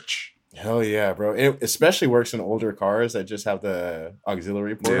Facts. fucking rich. Hell yeah, bro. It especially works in older cars that just have the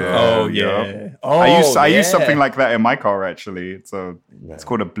auxiliary port. Yeah. Oh Yeah. yeah. Oh, I use yeah. something like that in my car actually. It's Man.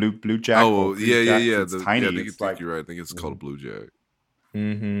 called a blue jack. Oh, or Blue yeah. Jack. Yeah, It's tiny. I think It's like, you're right. I think it's called a Blue Jack.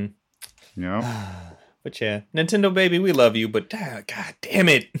 Mm-hmm. you know, But yeah, Nintendo baby, we love you, but god damn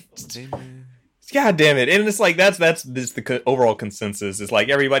it. God damn it. And it's like that's the overall consensus. It's like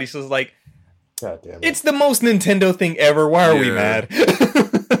everybody says like God damn it. it's the most Nintendo thing ever. Why are we Yeah. mad?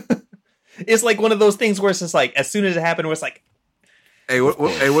 It's like one of those things where it's just like as soon as it happened, where it's like Hey, what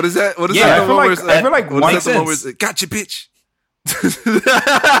is that? What is Yeah, that? I feel like What one is that the one where sense. it's, gotcha, bitch.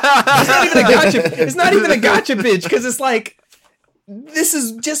 it's not even a gotcha. It's not even a gotcha bitch because it's like this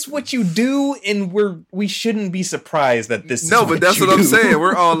is just what you do, and we shouldn't be surprised that this. No, is but that's you what I'm do. saying.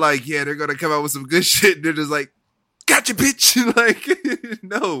 We're all like, yeah, they're gonna come out with some good shit. And they're just like, gotcha, bitch. Like,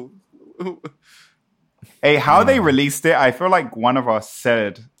 no. hey, how they released it, I feel like one of us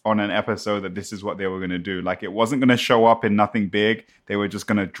said on an episode that this is what they were going to do. Like, it wasn't going to show up in nothing big. They were just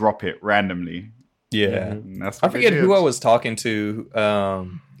going to drop it randomly. Yeah. And that's I what they forget did. who I was talking to.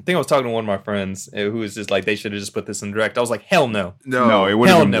 I think I was talking to one of my friends who was just like, they should have just put this in direct. I was like, hell no. No, it would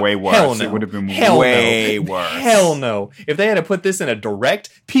Hell have been no. way worse. Hell no. It would have been Hell way no. worse. Hell no. If they had to put this in a direct,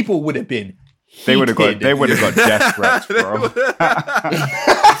 people would have been They would have got. heated. They would have got death threats, bro.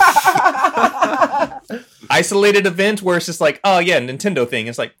 Isolated event where it's just like, oh yeah, Nintendo thing.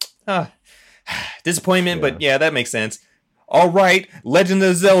 It's like, disappointment, but yeah, that makes sense. All right, Legend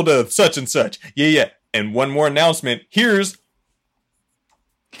of Zelda, such and such. Yeah. And one more announcement. Here's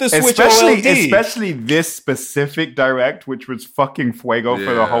the Switch OLED. Especially this specific direct, which was fucking fuego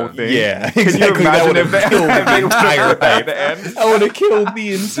for the whole thing. Yeah, Can exactly. you imagine That if they would've killed the they would've entire put that at hype. the end? I would have killed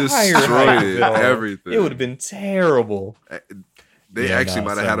the entire Destroyed hype it, of all. everything. It would have been terrible. They Yeah, actually no,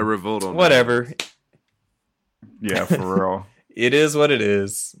 might have so- had a revolt on Whatever. Yeah, for real. It is what it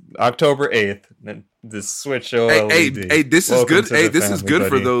is. October 8th. The Switch OLED. Hey, this is Welcome good. to Hey, the this is family, good for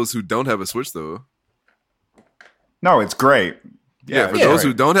buddy. those who don't have a Switch, though. No, it's great. Yeah, for yeah, those right.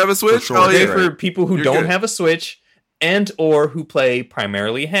 who don't have a Switch, sure. oh Good yeah, for people who You're don't good. have a Switch and or who play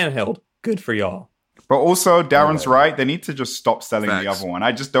primarily handheld. Good for y'all. But also, Darren's right. They need to just stop selling the Facts. other one.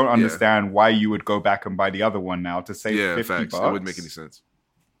 I just don't understand why you would go back and buy the other one now to save yeah, $50. facts. It wouldn't make any sense.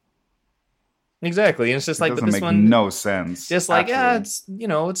 Exactly. And it's just It like, but doesn't this make one, no sense. just like, at it's,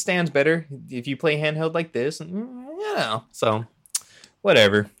 it stands better if you play handheld like this. So,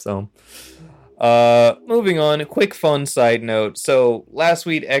 whatever. So, moving on, a quick fun side note. So, last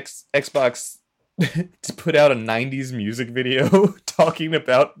week, Xbox put out a 90s music video talking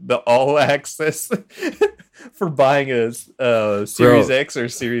about the all access for buying a Series X or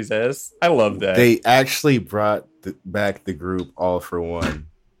Series S. I love that. They actually brought back the group All for One.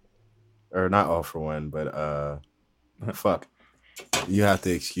 Or not All for One, but fuck. You have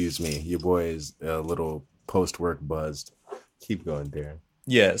to excuse me. Your boy is a little post-work buzzed. Keep going, Darren.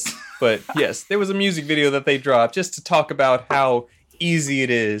 Yes, but yes, there was a music video that they dropped just to talk about how easy it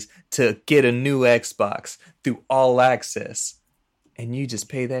is to get a new Xbox through All Access. And you just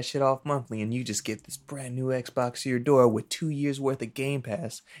pay that shit off monthly and you just get this brand new Xbox to your door with 2 years worth of Game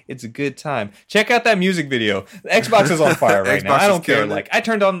Pass. It's a good time. Check out that music video. The Xbox is on fire right now. Xbox I is don't care. killing it. Like, I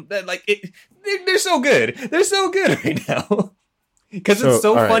turned on, they're so good. They're so good right now. Because it's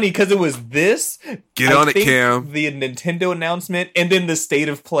so all right. funny because it was this. Get on it, Cam. The Nintendo announcement and then the state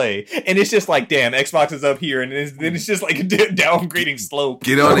of play. And it's just like, damn, Xbox is up here. And then it's just like a downgrading slope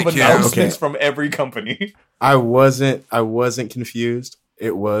Get on of it, Cam. announcements Okay. from every company. I wasn't confused.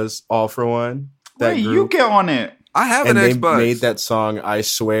 It was All for One. That Wait, you group. get on it. I have And an they Xbox. made that song, I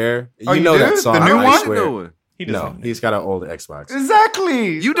Swear. Oh, you know do? that song, The new I one? Swear. one. He No, doesn't. he's got an old Xbox.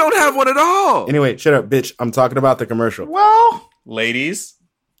 Exactly. You don't have one at all. Anyway, shut up, bitch. I'm talking about the commercial. Well, Ladies.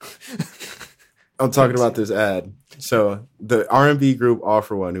 I'm talking about this ad. So the R&B group All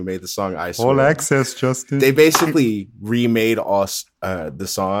for One, who made the song I Swear, access, Justin. they basically remade the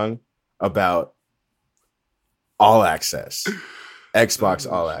song about All Access, Xbox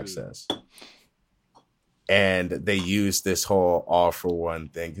All Access. And they used this whole All for One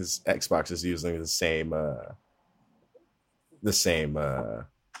thing because Xbox is using the same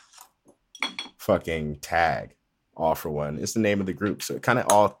fucking tag. All for One is the name of the group, so it kind of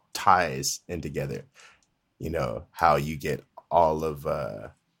all ties in together. You know how you get all of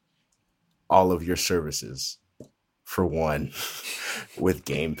your services for one with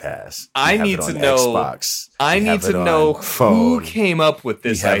Game Pass. I need to know. Xbox. I need to know who came up with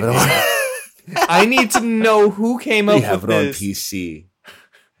this idea. I need to know who came up with this. We have it on PC.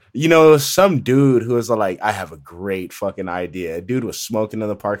 You know, some dude who was like, I have a great fucking idea. A dude was smoking in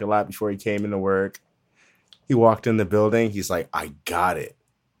the parking lot before he came into work. He walked in the building. He's like, I got it.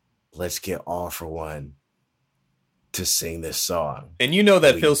 Let's get All For One to sing this song. And you know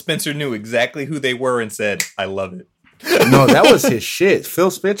that Phil Spencer knew exactly who they were and said, I love it. No, that was his shit. Phil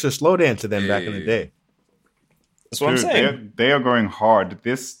Spencer slow danced to them back in the day. That's what I'm saying. They are going hard.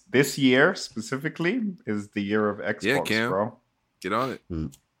 This year specifically is the year of Xbox, bro. Get on it.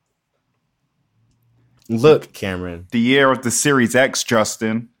 Look, Cameron. The year of the Series X,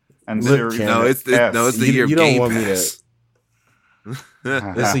 Justin. And Look, Series X. It's the year of Game Pass.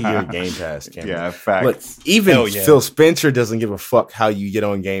 This is a year of Game Pass, Cameron. Yeah, facts. Look, even Phil Spencer doesn't give a fuck how you get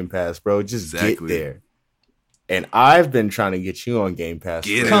on Game Pass, bro. Just get there. And I've been trying to get you on Game Pass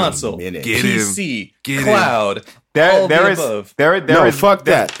for console, a minute. PC, cloud. There is fuck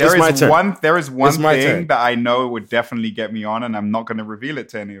that. There is one thing that I know would definitely get me on, and I'm not going to reveal it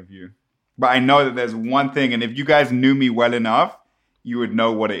to any of you. But I know that there's one thing, and if you guys knew me well enough, you would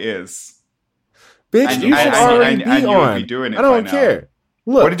know what it is. Bitch, you should already be on. Be doing it I don't care.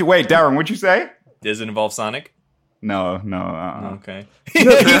 Look, wait, Darren, what'd you say? Does it involve Sonic? No. Okay. He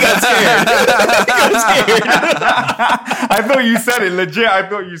got scared. I thought you said it. Legit, I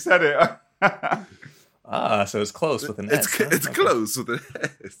thought you said it. So it's close with an S. It's close with an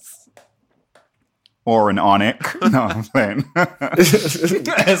S. Or an Onic. No, I'm playing.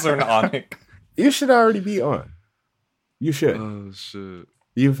 S or an Onic. You should already be on. You should. Oh, shit.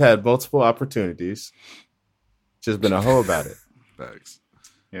 You've had multiple opportunities. Just been a hoe about it. Facts.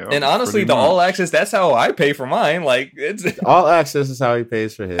 Yeah, and honestly, the all access, that's how I pay for mine. Like, it's all access is how he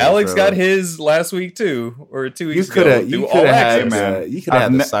pays for his. Alex got his last week too, or 2 weeks ago. You could have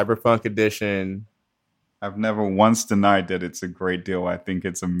had the Cyberpunk edition. I've never once denied that it's a great deal. I think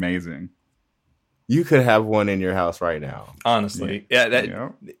it's amazing. You could have one in your house right now. Honestly,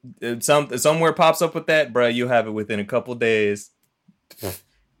 somewhere pops up with that, bro. You have it within a couple days.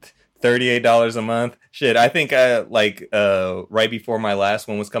 $38 a month. Shit, I think right before my last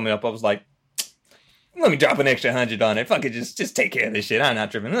one was coming up, I was like, let me drop an extra 100 on it. Fuck it, just take care of this shit. I'm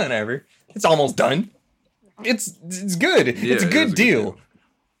not tripping. Whatever. It's almost done. It's good. Yeah, it's a good deal.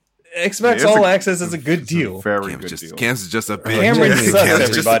 Xbox All Access is a good deal. Very good deal. Cam's just a big. Cameron sucks,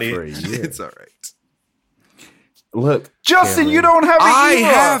 everybody. It's all right. Look, Justin, Cameron, you don't have. I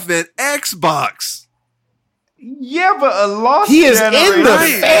have an Xbox. Yeah, but a lost he is in the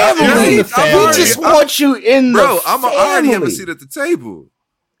family. He just wants you in the family. I already have a seat at the table.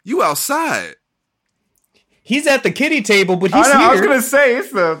 You outside. He's at the kiddie table, but he's here. I was gonna say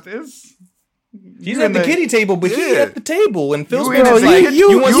he's at the kiddie table, but he's at the table. And Phil Spencer's like,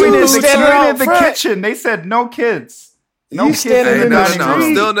 you in the kitchen. They said no kids. No you standing in the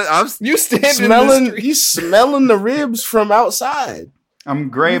street. You standing smelling. You smelling the ribs from outside. I'm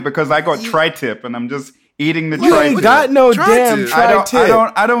great because I got tri-tip and I'm just eating the tri-tip. You ain't got no damn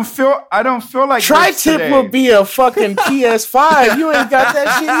tri-tip. I don't feel like tri-tip will be a fucking PS5. You ain't got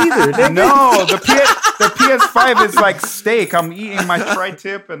that shit either. No, the PS5 is like steak. I'm eating my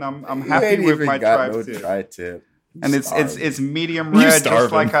tri-tip and I'm happy with my tri-tip. No tri-tip. And it's medium rare,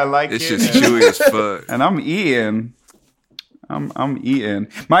 just like I like it. It's just chewy as fuck. And I'm eating. I'm eating.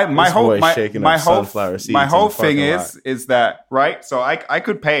 My whole thing is that, right? So I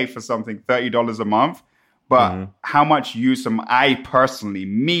could pay for something $30 a month, but how much use am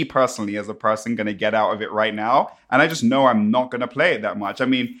me personally as a person going to get out of it right now? And I just know I'm not going to play it that much. I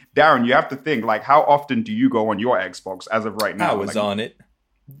mean, Darren, you have to think, like, how often do you go on your Xbox as of right now? I was on it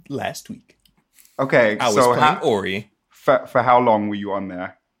last week. Okay, I was playing Ori. For how long were you on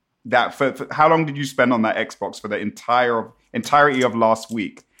there? For how long did you spend on that Xbox for the entirety of last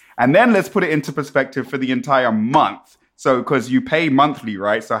week? And then let's put it into perspective for the entire month. So, because you pay monthly,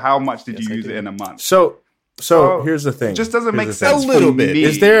 right? So how much did you use it in a month? So here's the thing. It just doesn't make sense. A little bit.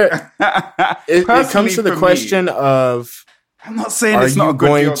 Is there? it comes to the question of. I'm not saying it's not a good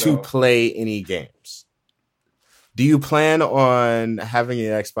going deal, to play any games. Do you plan on having an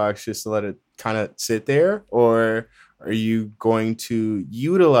Xbox just to let it kind of sit there, or are you going to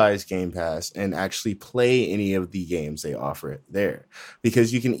utilize Game Pass and actually play any of the games they offer it there?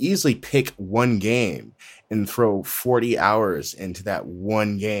 Because you can easily pick one game and throw 40 hours into that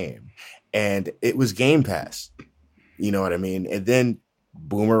one game. And it was Game Pass. You know what I mean? And then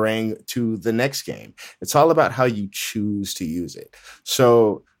boomerang to the next game. It's all about how you choose to use it.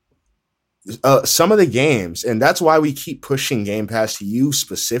 So some of the games, and that's why we keep pushing Game Pass to you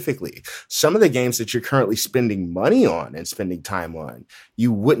specifically. Some of the games that you're currently spending money on and spending time on,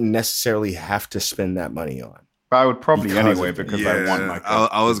 you wouldn't necessarily have to spend that money on. But I would probably anyway because I want like.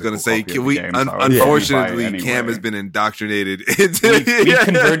 I was gonna say, unfortunately, Cam has been indoctrinated. We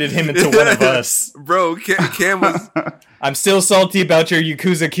converted him into one of us, bro. Cam was. I'm still salty about your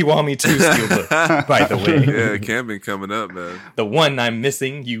Yakuza Kiwami 2 steelbook, by the way. Yeah, Cam been coming up, man. The one I'm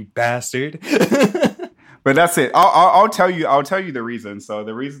missing, you bastard. But that's it. I'll tell you the reason. So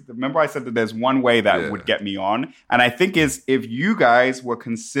the reason, remember I said that there's one way that would get me on, and I think is if you guys were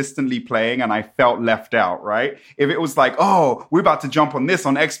consistently playing and I felt left out, right? If it was like, oh, we're about to jump on this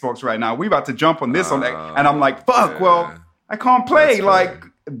on Xbox right now, we're about to jump on this and I'm like, fuck, well, I can't play. That's like, fair.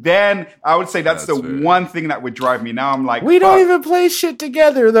 Then I would say that's the fair. One thing that would drive me. Now I'm like, we don't even play shit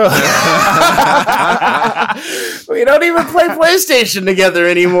together though. We don't even play PlayStation together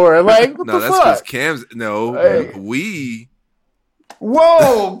anymore. Like, what the fuck? No, that's because Cam's we.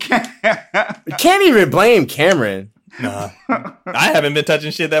 Whoa! You can't even blame Cameron. Nah, I haven't been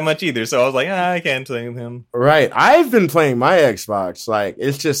touching shit that much either. So I was like, I can't blame him. Right, I've been playing my Xbox. Like,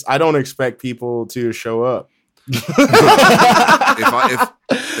 it's just I don't expect people to show up. if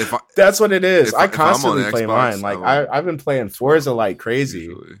I that's what it is. I constantly play Xbox, mine. Like I've been playing Forza like crazy.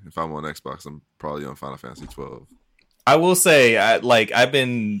 Usually, if I'm on Xbox, I'm probably on Final Fantasy 12. I will say, I've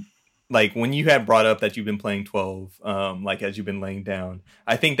been like when you had brought up that you've been playing 12, like as you've been laying down.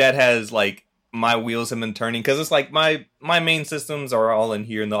 I think that has like my wheels have been turning because it's like my main systems are all in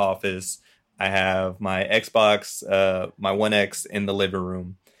here in the office. I have my Xbox, my One X in the living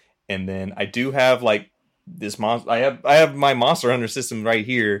room, and then I do have like. This monster, I have my Monster Hunter system right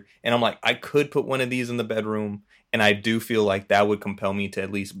here, and I'm like, I could put one of these in the bedroom, and I do feel like that would compel me to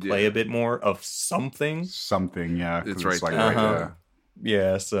at least play a bit more of something. Something, yeah, it's right, like there. Right there.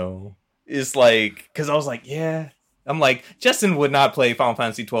 Yeah, so it's like because I was like, I'm like Justin would not play Final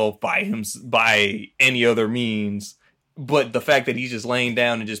Fantasy 12 by any other means, but the fact that he's just laying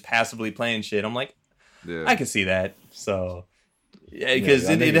down and just passively playing shit, I'm like, I can see that. So because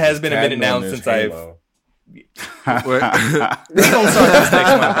it has been a minute now since Halo. We don't start this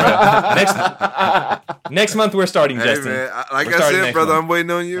next month, bro. Next month we're starting, Justin. Man, like I said, brother, I'm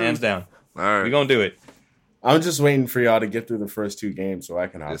waiting on you. Hands down. All right. We're going to do it. I'm just waiting for y'all to get through the first 2 games so I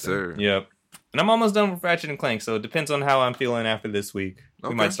can hop in. Sir. Yep. And I'm almost done with Ratchet and Clank, so it depends on how I'm feeling after this week.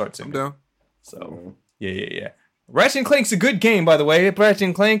 We might start soon. I'm down. So, yeah. Ratchet and Clank's a good game, by the way. Ratchet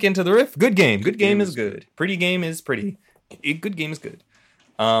and Clank Into the Rift, good game. Good game is good. Pretty game is pretty. Good game is good.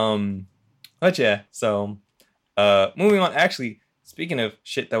 But yeah, so moving on. Actually, speaking of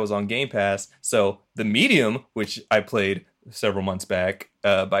shit that was on Game Pass, so The Medium, which I played several months back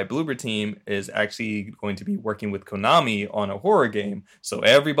by Bloober Team, is actually going to be working with Konami on a horror game. So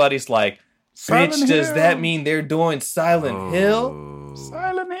everybody's like, bitch, does that mean they're doing Silent Hill?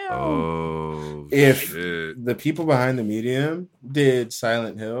 Silent Hill. Oh, if the people behind The Medium did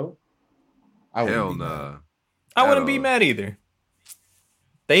Silent Hill, I wouldn't be mad either.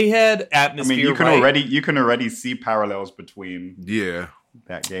 They had atmosphere. I mean, you can already see parallels between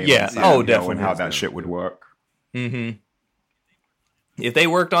that game. Yeah, definitely, and how that shit would work. Mm-hmm. If they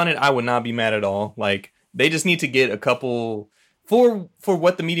worked on it, I would not be mad at all. Like they just need to get a couple for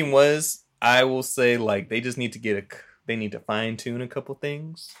what The Medium was. I will say, like they just need to they need to fine tune a couple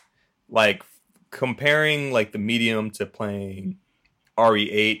things, like comparing like The Medium to playing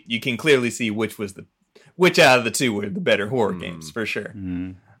RE8. You can clearly see which out of the two were the better horror games, for sure.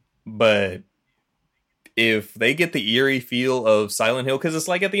 But if they get the eerie feel of Silent Hill, because it's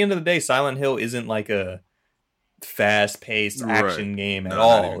like at the end of the day, Silent Hill isn't like a fast-paced action game at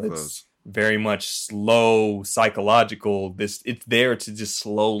all. It's very much slow, psychological. It's there to just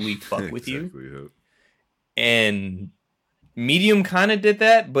slowly fuck with you. And Medium kind of did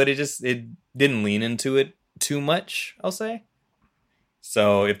that, but it didn't lean into it too much, I'll say.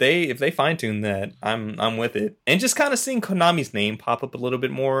 So if they fine tune that, I'm with it. And just kind of seeing Konami's name pop up a little bit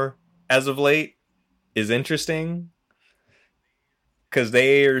more as of late is interesting, because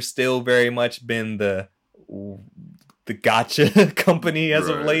they are still very much been the gotcha company as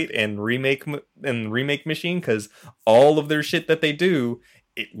of late and remake machine, because all of their shit that they do,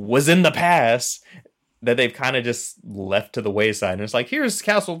 it was in the past that they've kind of just left to the wayside. And it's like, here's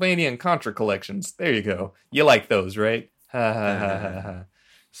Castlevania and Contra collections. There you go. You like those, right?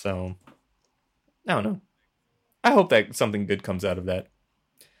 So I don't know. I hope that something good comes out of that.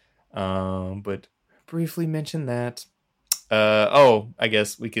 But briefly mention that. I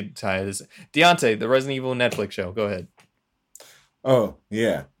guess we could tie this. Deontay, the Resident Evil Netflix show. Go ahead. Oh,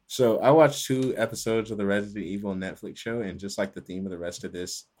 yeah. So I watched 2 episodes of the Resident Evil Netflix show, and just like the theme of the rest of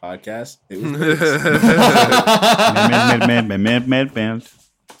this podcast, it was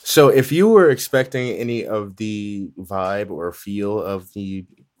So if you were expecting any of the vibe or feel of the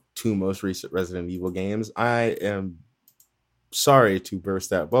 2 most recent Resident Evil games, I am sorry to burst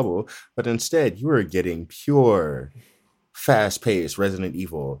that bubble, but instead you are getting pure, fast-paced Resident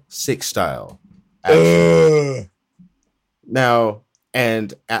Evil 6 style action. Now,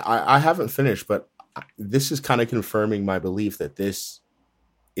 and I haven't finished, but this is kind of confirming my belief that this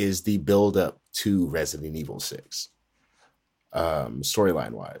is the build-up to Resident Evil 6.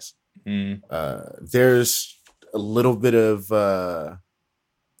 Storyline wise, there's a little bit of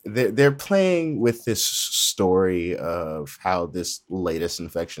they're playing with this story of how this latest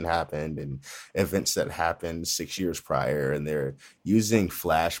infection happened and events that happened 6 years prior, and they're using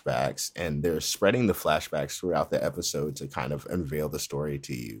flashbacks, and they're spreading the flashbacks throughout the episode to kind of unveil the story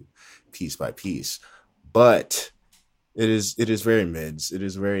to you piece by piece. But it is very mids. It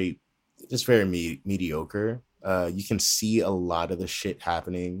is very mediocre. You can see a lot of the shit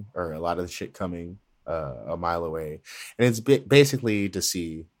happening, or a lot of the shit coming a mile away. And it's basically to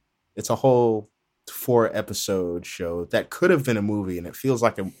see, it's a whole 4-episode show that could have been a movie, and it feels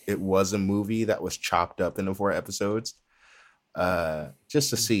like it was a movie that was chopped up into 4 episodes just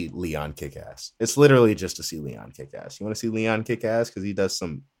to see Leon kick ass. It's literally just to see Leon kick ass. You want to see Leon kick ass because he does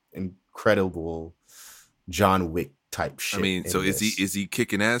some incredible John Wick type shit. I mean, so is he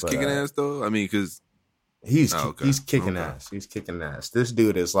kicking ass though? I mean, because he's kicking ass. He's kicking ass. This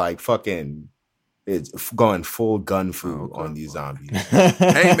dude is like fucking, it's going full gun fu on these zombies.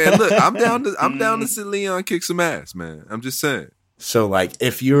 Hey man, look, I'm down to see Leon kick some ass, man. I'm just saying. So like,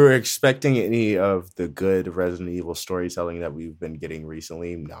 if you're expecting any of the good Resident Evil storytelling that we've been getting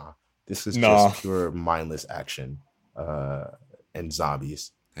recently, nah. This is just pure mindless action and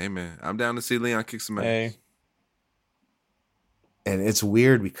zombies. Hey man, I'm down to see Leon kick some ass. And it's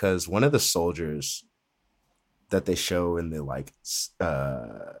weird because one of the soldiers that they show in the like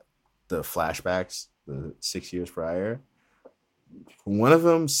the flashbacks, the 6 years prior, one of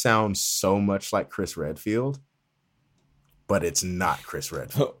them sounds so much like Chris Redfield, but it's not Chris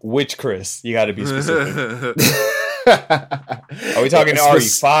Redfield. Which Chris? You got to be specific. Are we talking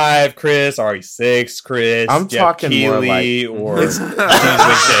RE5 Chris, RE6 Chris? I'm talking Keely, more like, or James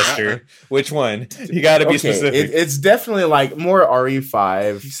Winchester. Which one? You got to be specific. It's definitely like more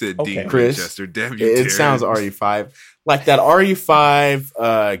RE5. He said Dean Chris. Winchester. Damn you, it sounds RE5, like that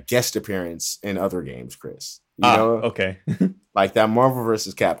RE5 guest appearance in other games, Chris. You know? Okay. Like that Marvel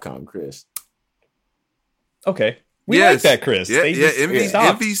vs. Capcom, Chris. Okay. We like that Chris. Yeah,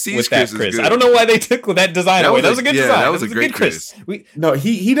 MVC's Chris is good. I don't know why they took that design away. That was a good design. That was a great Chris. No,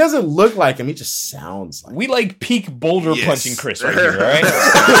 he doesn't look like him. He just sounds like him. We like peak boulder punching Chris right here, all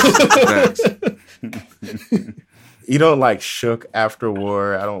right? You don't like Shook After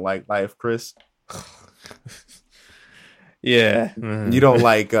War. I don't like Life, Chris. Yeah. You don't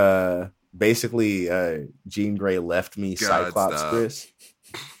like basically Jean Grey Left Me Cyclops, Chris.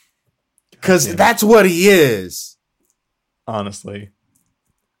 Because that's what he is. Honestly.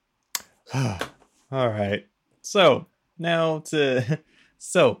 All right. So now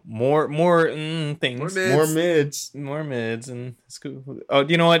more things. More mids. More mids and school. Oh,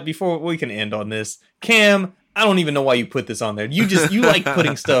 you know what? Before we can end on this, Cam, I don't even know why you put this on there. You like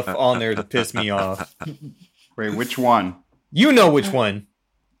putting stuff on there to piss me off. Wait, which one? You know which one.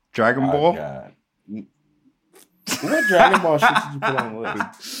 Dragon Ball? God. What Dragon Ball shit did you put on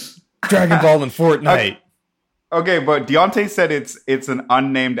list? Dragon Ball and Fortnite. Okay, but Deontay said it's an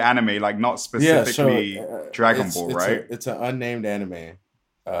unnamed anime, like not specifically Dragon Ball, right? It's an unnamed anime.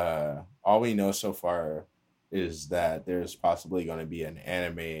 All we know so far is that there's possibly going to be an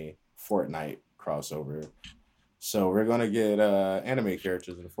anime Fortnite crossover. So we're going to get anime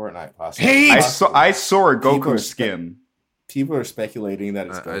characters in Fortnite possibly. Hey! I saw a Goku skin. People are speculating that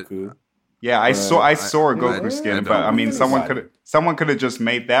it's Goku. Yeah, I saw a Goku skin, but I mean, someone could have just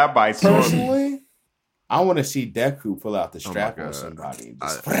made that. But personally, I want to see Deku pull out the strap on somebody.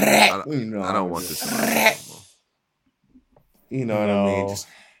 I don't want this. You know what I mean?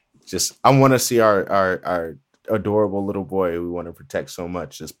 Just I want to see our adorable little boy we want to protect so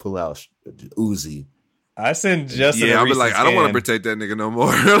much just pull out Uzi. I send Justin. Yeah, I'll be like, I don't want to protect that nigga no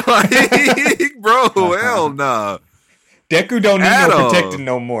more. Like, bro, hell nah. Deku don't need no protecting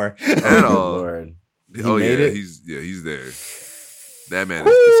no more. At all. Lord. He's there. That man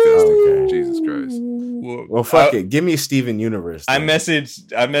is disgusting. Okay. Jesus Christ. Well, fuck it. Give me Steven Universe. I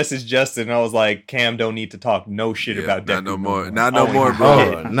messaged Justin. And I was like, Cam don't need to talk no shit about Deku. Not no more. Not no more, bro.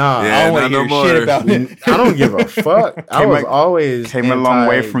 Oh, nah. Yeah, I don't want to hear shit about it. I don't give a fuck. I was always came a long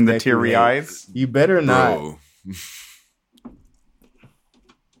way from the teary eyes. You better not. Bro.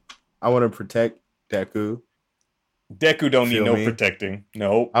 I want to protect Deku. Deku don't need no protecting.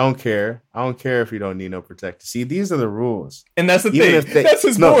 No. I don't care. I don't care if you don't need no protecting. See, these are the rules. And that's the thing. That's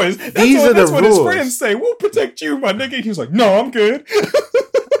his boys. That's what his friends say. We'll protect you, my nigga. He was like, no, I'm good.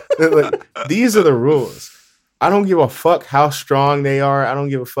 These are the rules. I don't give a fuck how strong they are. I don't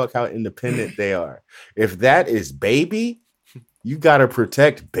give a fuck how independent they are. If that is baby, you got to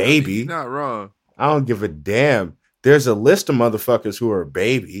protect baby. You're not wrong. I don't give a damn. There's a list of motherfuckers who are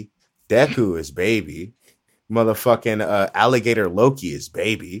baby. Deku is baby. Motherfucking alligator Loki is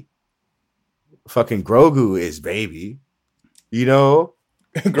baby. Fucking Grogu is baby. You know?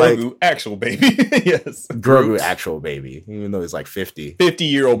 Grogu, actual baby. Yes. Grogu, actual baby. Even though he's like 50.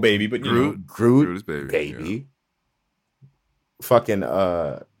 50-year-old baby, but you know. Groot is baby. Yeah. Fucking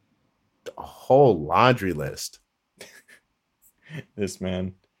a whole laundry list. This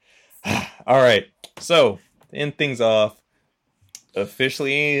man. All right. So, to end things off,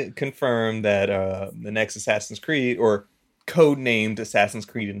 officially confirmed that the next Assassin's Creed, or codenamed Assassin's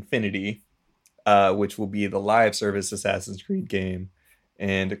Creed Infinity, which will be the live service Assassin's Creed game.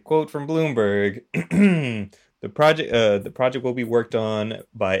 And a quote from Bloomberg: the project will be worked on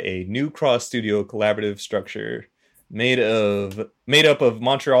by a new cross-studio collaborative structure made up of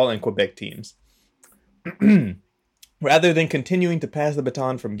Montreal and Quebec teams. Rather than continuing to pass the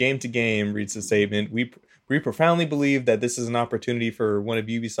baton from game to game, reads the statement, we profoundly believe that this is an opportunity for one of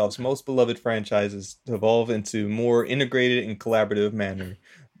Ubisoft's most beloved franchises to evolve into more integrated and collaborative manner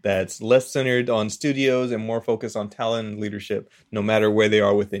that's less centered on studios and more focused on talent and leadership, no matter where they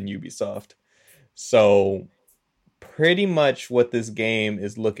are within Ubisoft. So pretty much what this game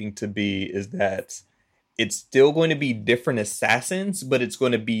is looking to be is that it's still going to be different assassins, but it's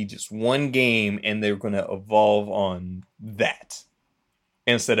going to be just one game, and they're going to evolve on that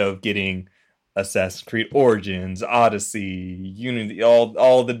instead of getting Assassin's Creed Origins, Odyssey, Unity,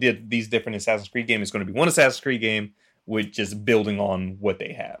 all these different Assassin's Creed games. It's going to be one Assassin's Creed game with just building on what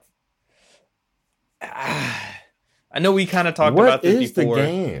they have. I know we kind of talked about this before. What is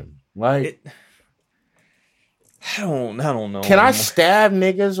the game? Like, I don't know. Can I stab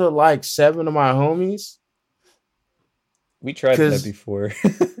niggas with like 7 of my homies? We tried that before.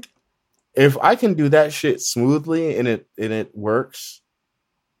 If I can do that shit smoothly and it works,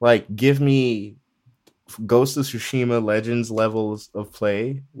 like give me Ghost of Tsushima Legends levels of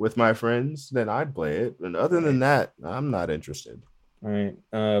play with my friends, then I'd play it. And other than that, I'm not interested. All right.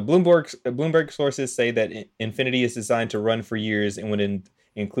 Bloomberg sources say that Infinity is designed to run for years and would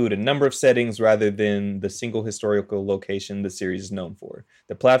include a number of settings rather than the single historical location the series is known for.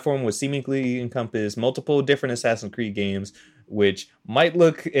 The platform will seemingly encompass multiple different Assassin's Creed games, which might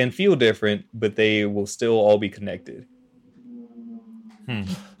look and feel different, but they will still all be connected.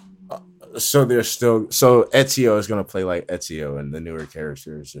 So Ezio is going to play like Ezio, and the newer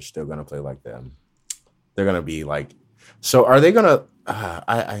characters are still going to play like them. They're going to be like. So are they going to?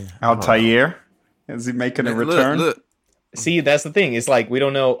 Altair, is he making a return? Look. See, that's the thing. It's like we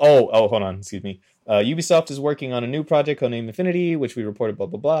don't know. Oh, hold on. Excuse me. Ubisoft is working on a new project codenamed Infinity, which we reported. Blah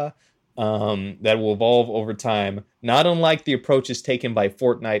blah blah. That will evolve over time, not unlike the approaches taken by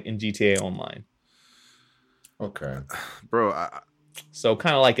Fortnite and GTA Online. Okay, bro. So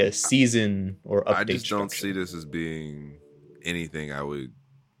kind of like a season or update. I just don't structure. see this as being anything I would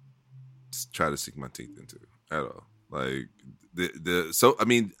try to sink my teeth into at all. Like so I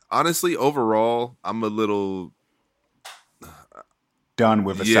mean, honestly, overall, I'm a little done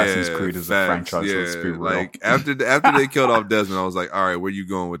with Assassin's Creed as a franchise. Yeah, let's be real. like after they killed off Desmond, I was like, all right, where you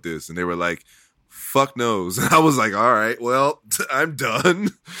going with this? And they were like, fuck knows. I was like, all right, well, I'm done.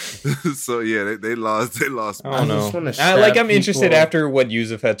 So yeah, they lost. I don't know. I'm interested after what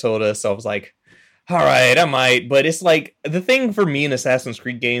Yusuf had told us. So I was like, all right, I might. But it's like the thing for me in Assassin's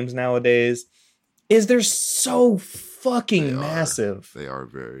Creed games nowadays is they're so fucking massive. They are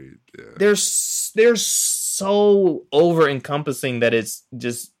very. Yeah. They're so over encompassing that it's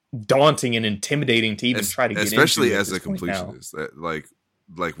just daunting and intimidating to even try to get into. Especially as a completionist,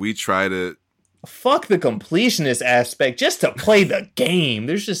 like we try to. Fuck the completionist aspect just to play the game.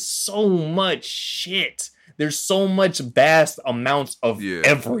 There's just so much shit. There's so much vast amounts of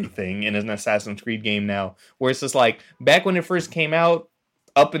everything in an Assassin's Creed game now, where it's just like back when it first came out,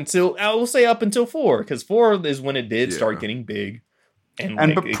 up until 4, because 4 is when it did start getting big.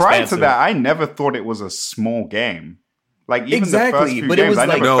 But prior to that, I never thought it was a small game. Like even Exactly, the first few but it games, was I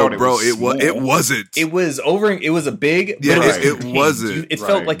never like- No, felt bro, it was it small. wasn't. It was over. It was a big. Yeah, but it contained. wasn't. It felt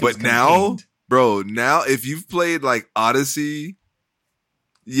Right. like it was But now, contained. bro, now if you've played like Odyssey,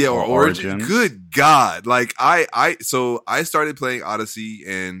 yeah, or Or Origin, Origins. good God. Like I started playing Odyssey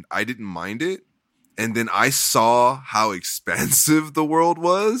and I didn't mind it. And then I saw how expansive the world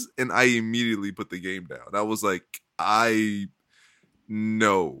was, and I immediately put the game down. I was like,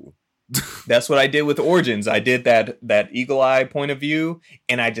 no. That's what I did with Origins. I did that eagle eye point of view,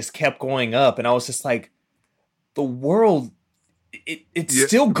 and I just kept going up, and I was just like, the world, it's Yeah,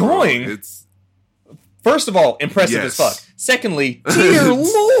 still bro, going. it's First of all, impressive Yes. as fuck. Secondly, dear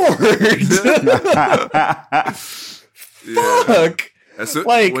lord, yeah. fuck. That's it.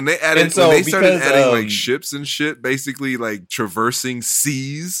 Like, when they added, and so when they started because, adding like ships and shit, basically like traversing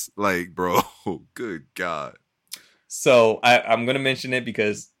seas, like bro, good God. So I'm gonna mention it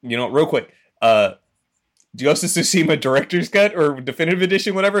because real quick. Ghost of Tsushima Director's Cut or Definitive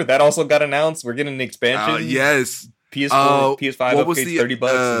Edition, whatever, that also got announced. We're getting an expansion. Yes. PS4, PS5 What was upgrades, the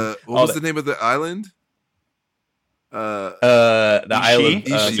 $30. what was the name of the island? The Isle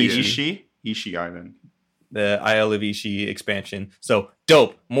of Ishi. Ishi Island. The Isle of Ishi expansion. So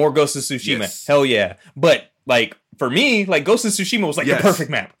dope. More Ghost of Tsushima. Yes. Hell yeah. But like for me, like Ghost of Tsushima was like Yes. the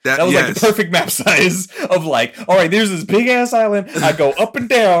perfect map. That- That was like yes. the perfect map size of like, all right, there's this big ass island. I go up and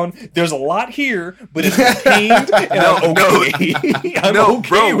down. There's a lot here, but it's contained and I'm okay. I'm No, okay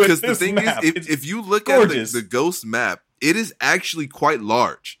bro, with because the this thing map. is, It's if you look gorgeous. at the Ghost map, it is actually quite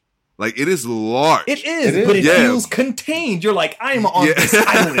large. Like it is large. It is, It is. but it Yeah. feels contained. You're like, I'm on Yeah. this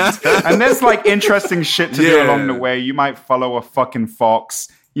island. And there's like interesting shit to do Yeah. along the way. You might follow a fucking fox.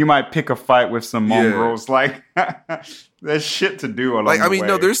 You might pick a fight with some Yeah. mongrels. Like there's shit to do along Like the I mean, way.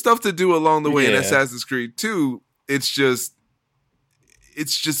 no, there's stuff to do along the way in Yeah. Assassin's Creed 2. It's just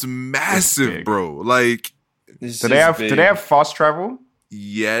massive, big. bro. Like Do they have fast travel?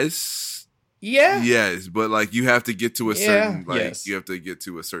 yes. Yeah. Yes, but like you have to get to a certain yes. you have to get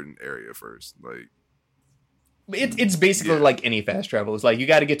to a certain area first. Like It's basically Yeah. like any fast travel. It's like you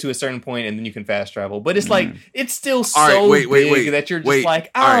got to get to a certain point and then you can fast travel. But it's like it's still so All right, wait, big that you're just like,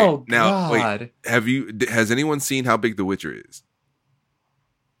 All right, oh now, god. has anyone seen how big The Witcher is?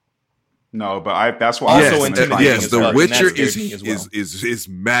 No, but that's what Also I was intimidating trying yes, as The fuck, and Witcher that scared me as well. is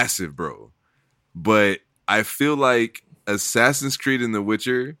massive, bro. But I feel like Assassin's Creed and The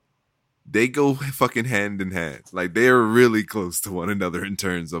Witcher, they go fucking hand in hand. Like they are really close to one another in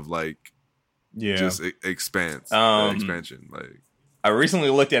terms of like Yeah. just expansion. Like I recently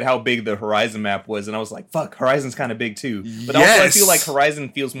looked at how big the Horizon map was, and I was like, "Fuck, Horizon's kind of big too." But also, I Yes. feel like Horizon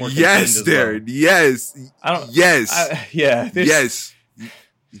feels more. yes, contained as well. Darren. Yes, I don't. yes, there's- yes.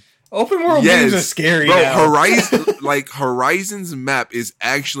 Open world games are scary, bro. now. Horizon's map is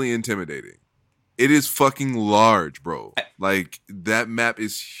actually intimidating. It is fucking large, bro. Like that map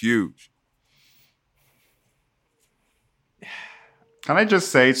is huge. Can I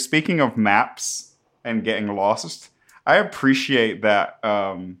just say, speaking of maps and getting lost, I appreciate that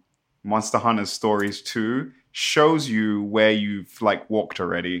Monster Hunter Stories 2 shows you where you've like walked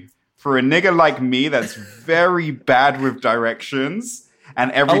already. For a nigga like me that's very bad with directions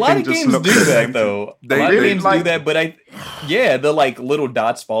and A everything lot of just games looks do the that same. though. They A lot of really games do like- that, but the like little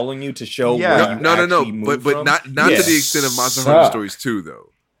dots following you to show Yeah. where you No. actually move But from. not Yeah. to the extent of Monster Suck. Hunter Stories 2,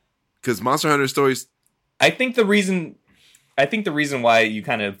 though. Because Monster Hunter Stories, I think the reason why you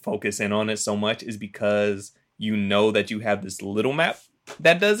kind of focus in on it so much is because you know that you have this little map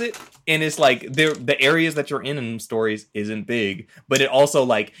that does it, and it's like the areas that you're in stories isn't big, but it also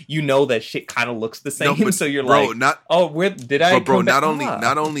like that shit kind of looks the same, so you're bro, like, not oh, where did I? but bro, come back?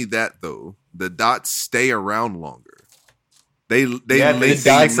 not only that though, the dots stay around longer. They Yeah, linger the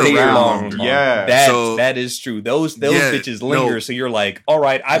dots stay around around. longer. Yeah. That is true. Those Yeah, bitches linger, no. so you're like, all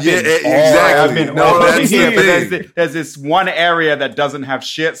right, I've Yeah, been exactly. I've been No, all over that's the here, but thing. there's this one area that doesn't have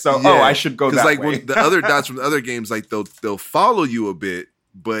shit, so Yeah. I should go that like way. when the other dots from the other games, like they'll follow you a bit,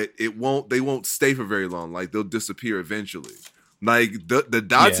 but they won't stay for very long. Like they'll disappear eventually. Like the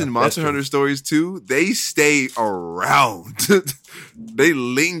dots Yeah, in that's Monster true. Hunter Stories 2, they stay around. They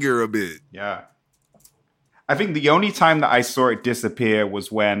linger a bit. Yeah. I think the only time that I saw it disappear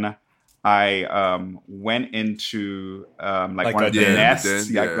was when I went into Like one a of the den. nests.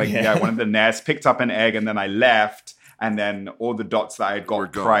 Den, yeah. Yeah. One of the nests, picked up an egg, and then I left, and then all the dots that I had Were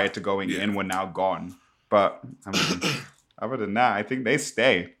got gone. prior to going Yeah. in were now gone. But I mean, other than that, I think they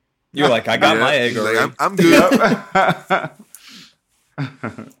stay. You're like, I got Yeah. my egg He's like, already. I'm good.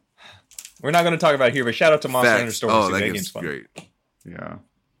 We're not going to talk about it here, but shout out to Monster Hunter Facts. Stories. Oh, too. that That game's game's fun. great. Yeah.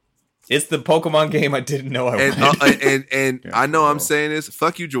 It's the Pokemon game I didn't know I And wanted. and Yeah, I know for I'm real. saying this.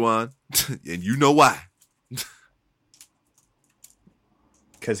 Fuck you, Juwan, and you know why.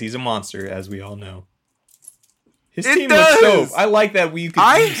 because he's a monster, as we all know. His It team does. looks dope. I like that you can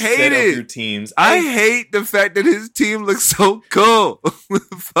I set hate up it. your teams. I hate the fact that his team looks so cool.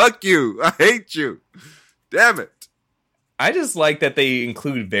 Fuck you. I hate you. Damn it. I just like that they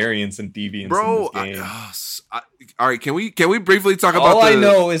include variance and deviance Bro, in this game. all right, can we briefly talk about All I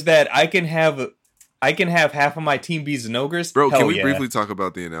know is that I can have half of my team be Zenogres. Bro, Hell can we yeah. briefly talk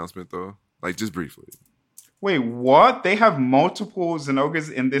about the announcement though? Like just briefly. Wait, what? They have multiple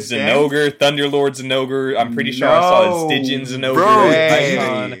Zenogres in this game? Zenogre, Thunderlord Zenogre. I'm pretty sure I saw a Stygian Zenogre. Bro,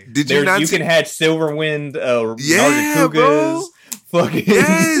 Icon. did you not You see- can have Silverwind, Yeah, bro. Nargacugas. Fucking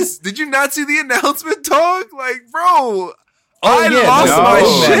Yes. Did you not see the announcement, dog? Like, bro, Oh, I yeah, lost the my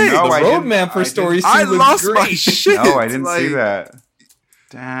roadmap- shit. No, I The didn't- roadmap for I Story didn't- 2 I looks lost great. my shit. No, I didn't see Like, that.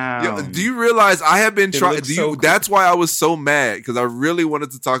 Damn. Yo, do you realize I have been It trying? looks so cool. That's why I was so mad because I really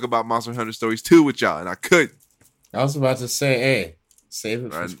wanted to talk about Monster Hunter Stories 2 with y'all, and I couldn't. I was about to say, hey, save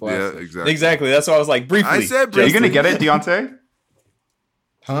it for Yeah, Splashes. exactly. Exactly. That's why I was like, briefly. I said Are you briefly. going to get it, Deontay?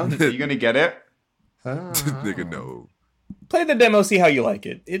 Huh? Are you going to get it? Nigga, no. Play the demo, see how you like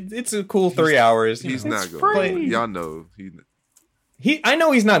it. It's a cool 3 hours. He's you know. not It's going. free. Y'all know. I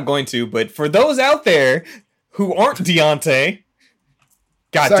know he's not going to, but for those out there who aren't Deontay,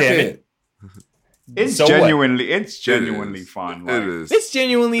 God Suck damn it. It's So what? genuinely is. fun. It is. It's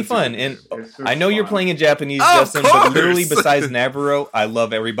genuinely It's fun. a- And It's just I know you're fun. playing in Japanese, Of Justin, but literally course. besides Navarro, I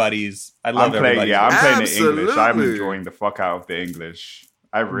love everybody's. I love I'm playing everybody's. the English. I'm Absolutely. enjoying the fuck out of the English.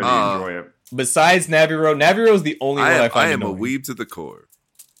 I really Oh. enjoy it. Besides Navarro is the only one I I find am a annoying. weeb to the core.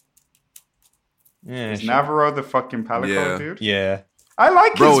 Yeah, Is sure. Navarro the fucking Palico Yeah. dude? Yeah. I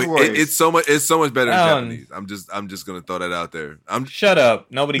like Bro, his voice. it's so much. It's so much better in Um, Japanese. I'm just gonna throw that out there. Shut up.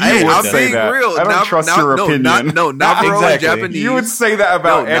 Nobody Hey, cares. I'm say being that. real. I don't trust your opinion. Navarro in Exactly. Japanese. You would say that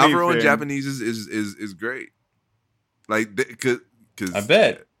about no, anything. Navarro in Japanese is great. Like, cause I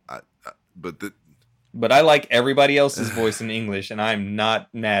bet. But I like everybody else's voice in English, and I'm not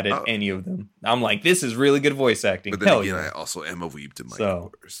mad at any of them. I'm like, this is really good voice acting. But then Hell again, yeah. I also am a weeb to my So-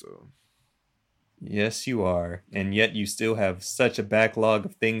 core. So Yes, you are. And yet you still have such a backlog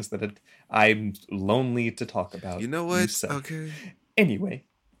of things that I'm lonely to talk about. you know what? said. Okay. Anyway.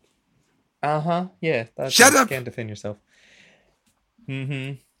 Yeah. Shut up! You can't defend yourself.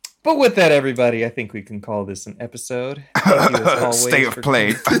 Mm-hmm. But with that, everybody, I think we can call this an episode. Thank you as always State for- of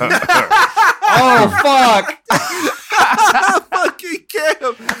play. Oh, fuck! Fucking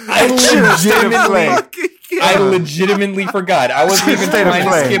Cam. I legitimately forgot. I wasn't even State of trying to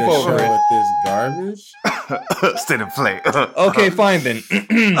play. skip The over show it. with this garbage. State of play. Okay, fine then.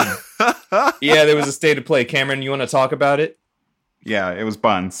 Yeah, there was a state of play. Cameron, you want to talk about it? Yeah, it was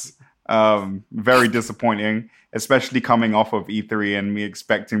buns. Very disappointing, especially coming off of E3 and me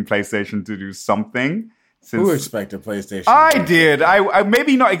expecting PlayStation to do something. Who expected PlayStation? I did. I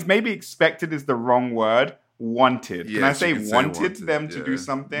maybe not. Maybe expected is the wrong word. Wanted. Can I Yes, say you can say wanted wanted, them to yeah. do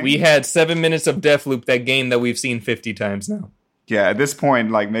something? We had 7 minutes of Deathloop, that game that we've seen 50 times now. Yeah, at this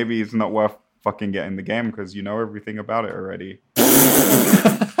point, like maybe it's not worth fucking getting the game because you know everything about it already.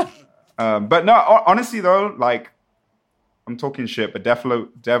 But no, honestly though, like I'm talking shit, but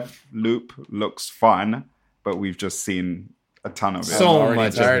Deathloop looks fun, but we've just seen a ton of it. So I'm already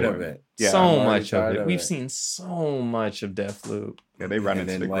much tired of of it. it. Yeah, so I'm already much of tired it. of We've it. seen so much of Deathloop. Yeah, they ran And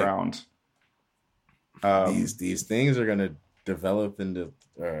into then, the like, ground. These things are gonna develop into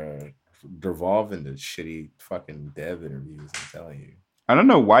devolve into shitty fucking dev interviews. I'm telling you, I don't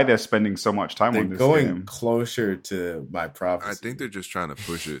know why they're spending so much time they're on this going game. closer to my prophecy. I think they're just trying to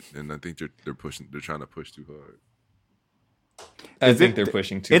push it, and I think they're pushing. They're trying to push too hard. I Is think it- they're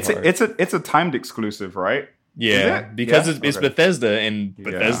pushing too It's hard. it's a timed exclusive, right? Yeah, Is it? because Yeah? it's Okay. Bethesda, and Yeah.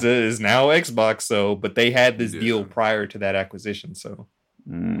 Bethesda is now Xbox. So, but they had this deal Yeah. prior to that acquisition. So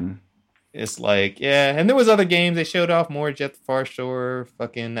Mm. it's like, yeah. And there was other games they showed off more. Jet the Far Shore,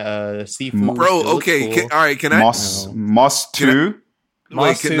 fucking Seafood. Bro, still looks okay, cool. all right. Can I? Moss No. Moss Can I- 2.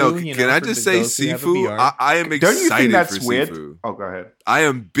 Moss Wait, 2, you can know, I for just say those who have a Sifu? VR. I am excited Don't you think that's for weird? Sifu. Oh, go ahead. I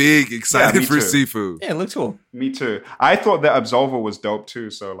am big excited me for too. Sifu. Yeah, it looks cool. Me too. I thought that Absolver was dope too.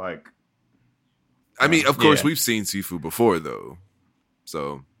 So like, I mean, of course, Yeah. we've seen Sifu before, though.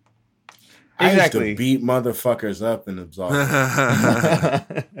 So I Exactly. used to beat motherfuckers up and absolve.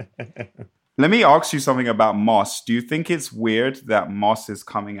 let me ask you something about Moss. Do you think it's weird that Moss is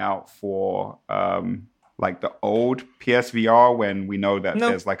coming out for like the old PSVR when we know that No.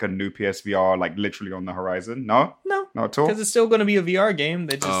 there's like a new PSVR like literally on the horizon? No, No, not at all. because it's still going to be a VR game.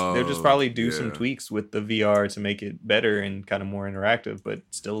 They'll just Oh, probably do some yeah. tweaks with the VR to make it better and kind of more interactive, but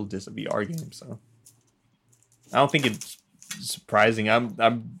still just a VR game. So I don't think it's surprising.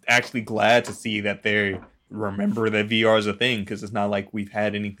 I'm actually glad to see that they're remember that VR is a thing because it's not like we've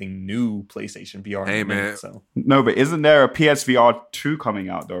had anything new PlayStation VR. Hey, man. So No, but isn't there a PSVR 2 coming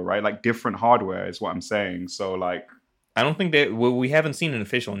out though, right? Like different hardware is what I'm saying. So like, I don't think that we haven't seen an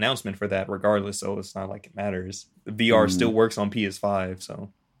official announcement for that regardless, so it's not like it matters. The VR still works on PS5,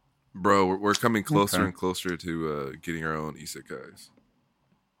 so. Bro, we're coming closer Okay. and closer to getting our own isekais.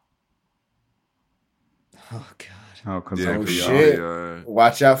 Oh, God. oh, because Yeah, Oh, 'cause shit. y'all-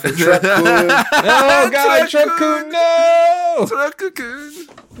 Watch out for Truck Coon. Oh, God, Truck-kun, no! Truck-kun.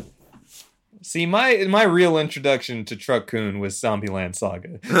 See, my real introduction to Truck-kun was Zombieland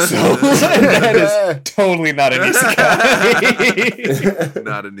Saga. So that is totally not an isekai.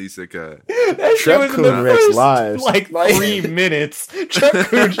 Not an isekai. That shit was in Truck-kun the wrecks first, lives. like 3 minutes.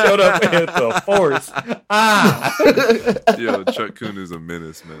 Truck-kun showed up at the force. Ah! Yo, Truck-kun is a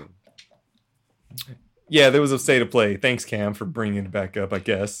menace, man. Yeah, there was a state of play. Thanks, Cam, for bringing it back up, I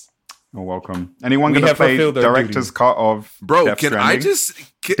guess. You're welcome. Anyone We gonna have play fulfilled our director's duty. cut of Bro, Death can I Stranding? just...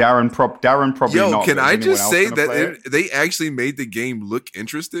 Darren probably Yo, not. can but is I anyone just else say gonna play it? that they actually made the game look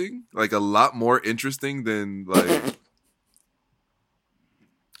interesting? Like, a lot more interesting than, like...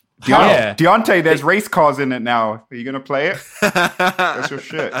 Yeah. Deontay, there's race cars in it now. Are you gonna play it? That's your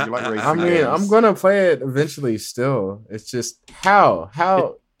shit. You like racing I mean, games. I'm gonna play it eventually. Still, it's just how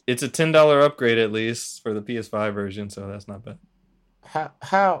It's a $10 upgrade at least for the PS5 version, so that's not bad.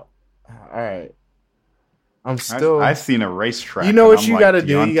 All right. I'm still. I've seen a racetrack. You know and what I'm you like, gotta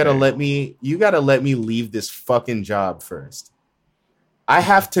do? You gotta Deontay. let me leave this fucking job first. I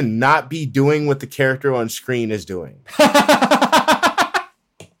have to not be doing what the character on screen is doing.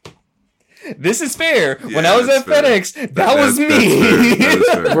 This is fair. When Yeah, I was at that's fair. FedEx, that was That's fair. me. That is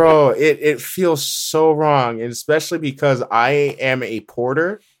fair. Bro, it feels so wrong, and especially because I am a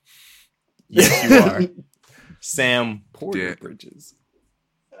porter. Yes, you are. Sam Porter Yeah. Bridges.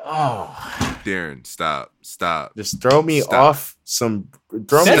 Oh, Darren, stop. just throw me Stop. off That's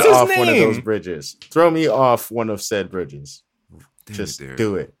his one of those name. bridges. Throw me off one of said bridges. Damn Just it, Darren.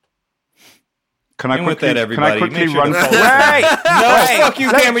 do it. Can I And with quickly, that, everybody, can I quickly make sure run? to Wait, follow No, fuck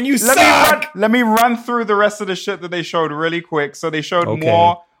you, Let- Cameron. You let suck. let me run through the rest of the shit that they showed really quick. So they showed Okay.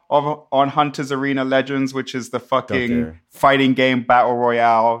 more on Hunter's Arena Legends, which is the fucking care. fighting game battle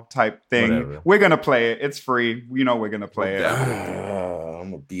royale type thing. Whatever. We're gonna play it. It's free. You know we're gonna play it.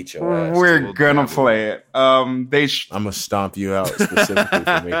 I'm gonna beat your ass. We're We'll gonna dabble. play it. I'm gonna stomp you out specifically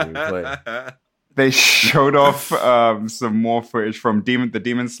for making me play. They showed off some more footage from the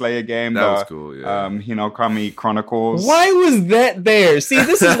Demon Slayer game. That was cool, yeah. Hinokami Chronicles. Why was that there? See,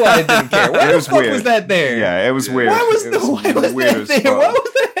 this is why I didn't care. Why It the was fuck weird. was that there? Yeah, it was Yeah. weird. Why was, It why was weird that as there? fuck. Why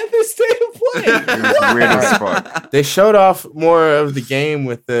was that at this state of play? It was weird as fuck. They showed off more of the game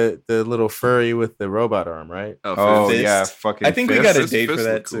with the little furry with the robot arm, right? Oh Fist. yeah, fucking. I think we Fist. got a Fist- date for Fist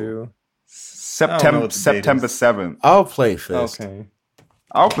that look cool. too. September what the date is. 7th. I'll play Fist. Okay.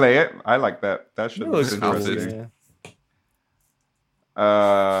 I'll play it. I like that. That should That be looks cool. interesting.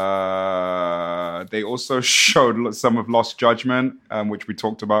 Yeah. They also showed some of Lost Judgment, which we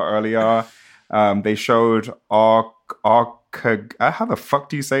talked about earlier. They showed how the fuck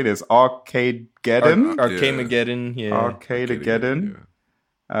do you say this? Arcadegeddon? Arcade-mageddon, yeah. Arcadegeddon.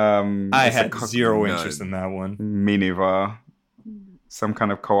 I it's a had zero none. interest in that one. Me neither. Some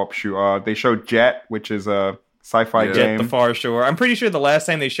kind of co-op shooter. They showed Jet, which is a sci-fi Yeah. Jet game. the Far Shore. I'm pretty sure the last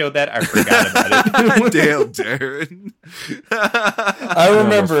time they showed that, I forgot about it. Damn, Darren. I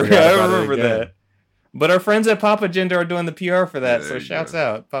remember. almost forgot I about it remember again. that. But our friends at Papa Gender are doing the PR for that, Yeah, so there you shouts go.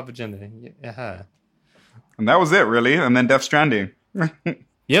 out, Papa Gender. Yeah. And that was it, really. And then Death Stranding.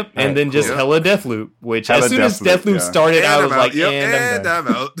 Yep, and then just cool. hella Deathloop, which Hella as soon as Deathloop, Deathloop yeah. started, I And was I'm like, out. Yep, and I'm done.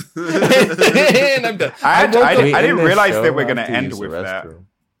 I'm out. And I'm done. I woke up- didn't In the realize show, they were I going to have end use the with that. restroom.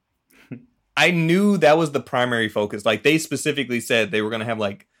 I knew that was the primary focus. Like they specifically said they were gonna have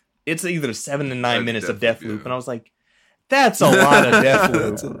like it's either 7 to 9 minutes of Deathloop, Deathloop, yeah. and I was like, that's a lot of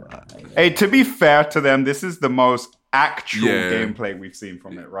Deathloop. Hey, to be fair to them, this is the most actual Yeah. gameplay we've seen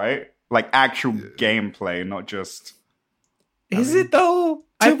from it, right? Like actual gameplay, not just. Is it though?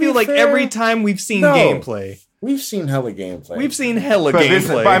 To I feel be like fair, every time we've seen no. gameplay, We've seen hella gameplay. we've seen hella But,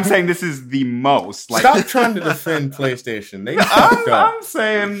 gameplay. I'm saying this is the most. Like, Stop trying to defend PlayStation. They fucked up. I'm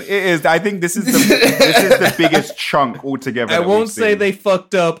saying it is. I think this is the biggest chunk altogether. I that won't we've say seen. they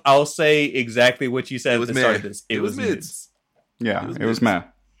fucked up. I'll say exactly what you said It at was the start meh. of this. It It was was mids. mids. Yeah, it was meh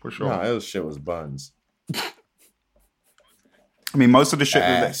for sure. No, it shit was buns. I mean, most of the shit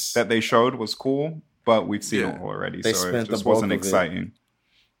Ass. that they showed was cool, but we've seen Yeah. it already, They so spent it the just bulk wasn't of it. exciting.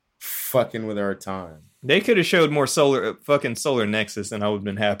 Fucking with our time. They could have showed more fucking Solar Nexus, and I would have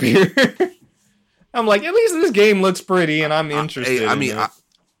been happier. I'm like, at least this game looks pretty, and I'm interested. Hey, I in mean, it.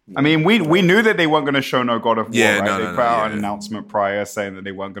 I mean, we knew that they weren't going to show no God of War, Yeah, right? no, They no, put no, out yeah. an announcement prior saying that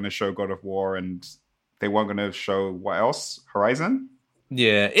they weren't going to show God of War and they weren't going to show what else? Horizon?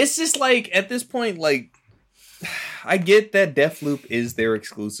 Yeah, it's just like at this point, like I get that Deathloop is their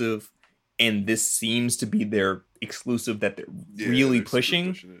exclusive, and this seems to be their exclusive that they're really they're super pushing.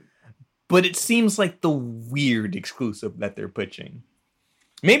 it. But it seems like the weird exclusive that they're pushing.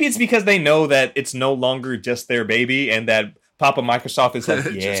 Maybe it's because they know that it's no longer just their baby, and that Papa Microsoft is like,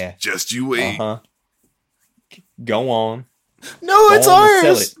 yeah, just you wait. Go on. No, it's Go on and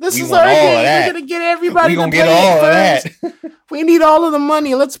sell ours. it. This We is want our all of game. that. We're gonna get everybody. We're gonna to get play all it of that. first. We need all of the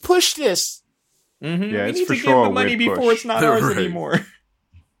money. Let's push this. Mm-hmm. Yeah, we it's need for to sure a give the money weird before push. it's not ours Right. anymore.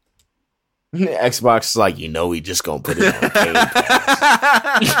 Xbox is like, we just gonna put it on Game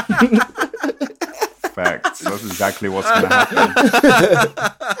Pass. Facts. That's exactly what's going to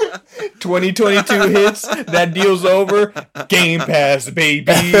happen. 2022 hits, that deal's over. Game Pass,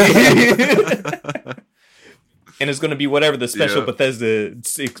 baby. And it's going to be whatever the special Yeah. Bethesda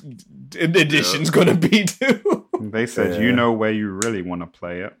edition's going to be, too. They said, Yeah. you know where you really want to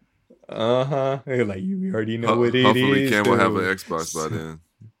play it. They're like, you already know what it is. Hopefully, Cam will have an dude. Xbox by then.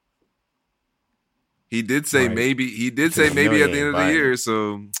 He did say Right. maybe. He did Just say maybe know at the he end of ain't the buying year. it.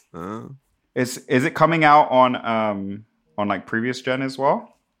 So, Is it coming out on like previous gen as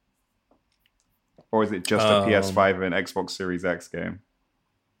well? Or is it just a PS5 and Xbox Series X game?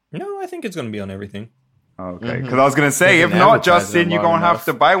 No, I think it's going to be on everything. Okay, because I was gonna say, They've if been not, advertising Justin, it you're long gonna have enough.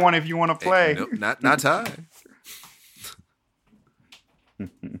 to buy one if you want to play. nope, not Ty.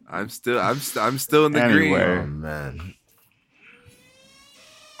 I'm still in the Anyway. Oh green. man,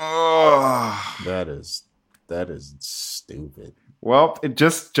 Oh. that is stupid. Well, it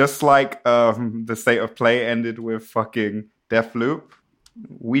just like the state of play ended with fucking Deathloop,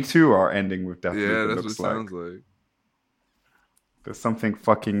 we too are ending with Deathloop. Yeah, it that's what it looks like. sounds like. There's something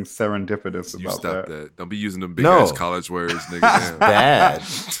fucking serendipitous You about stop that. that. Don't be using them big No. ass college words, nigga. Damn. Bad.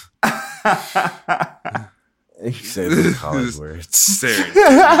 You say those college words.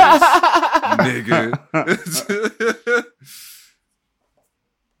 Serendipitous, nigga.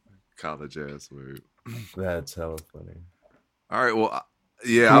 College ass word. That's hella funny. All right, well,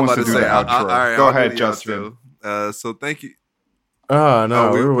 Who yeah, I'm wants about to to do say. the outro? all right, Go I'll ahead, do the Justin. outro. So thank you. Oh no,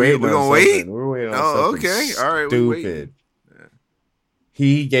 Oh, we're waiting. we're on gonna wait? something. We're waiting on Oh, something. okay. All right, we're waiting. Stupid.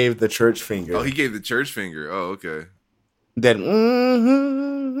 He gave the church finger. Oh, he gave the church finger. Oh, okay. That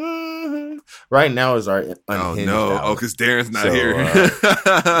right now is our unhinged Oh no. hour. Oh, because Darren's not So, here.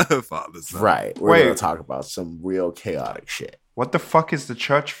 Father, son. Right. We're Wait. gonna talk about some real chaotic shit. What the fuck is the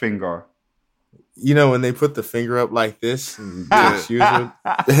church finger? You know when they put the finger up like this and to Yeah. excuse, them,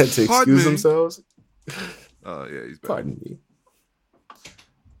 to excuse Pardon me. themselves? Oh yeah, he's back. Pardon me.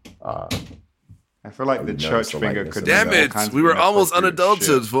 I feel like the I've church noticed the finger likeness could of mean Damn all it! kinds of We were almost inappropriate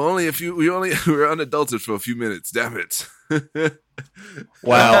unadulterated shit. for only a few. We were unadulterated for a few minutes. Damn it!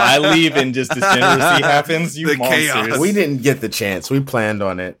 Wow, I leave and just degeneracy happens. You The monsters. chaos. We didn't get the chance. We planned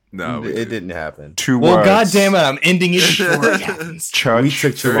on it. No, we it didn't happen. Two Well, words. God damn it, I'm ending it before it happens. Church We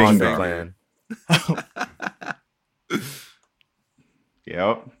took too long to finger. plan.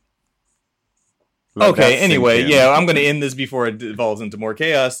 Yep. Let that Okay, sink anyway, in. yeah, I'm going to end this before it devolves into more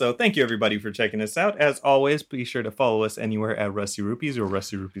chaos. So thank you, everybody, for checking us out. As always, be sure to follow us anywhere at Rusty Rupees or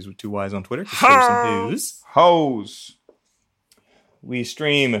Rusty Rupees with 2 Y's on Twitter. To share some news. Hose. We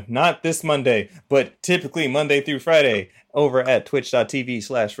stream not this Monday, but typically Monday through Friday over at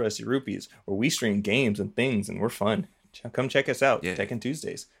twitch.tv/Rusty Rupees, where we stream games and things, and we're fun. Come check us out. Yeah. Tekken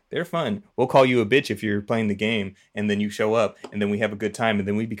Tuesdays. They're fun. We'll call you a bitch if you're playing the game, and then you show up, and then we have a good time, and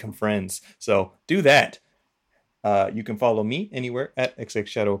then we become friends. So do that. You can follow me anywhere at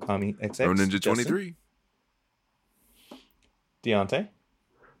XXShadowKamiXX. Pro Ninja Justin? 23. Deontay.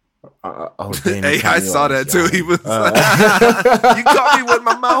 Oh, damn, Hey, you caught I me saw on that this, too. y'all. He was like, you caught me with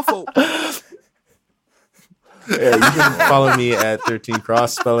my mouth open. Yeah, you can follow me at 13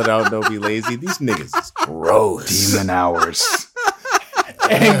 Cross. Spell it out. Don't be lazy. These niggas is gross. Demon hours.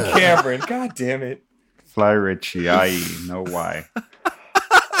 And Cameron. God damn it. Fly Richie. I know why.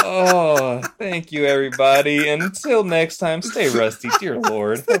 Oh, thank you, everybody. And until next time, stay rusty, dear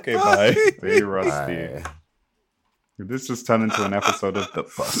Lord. Okay, bye. Stay rusty. Bye. This just turned into an episode of the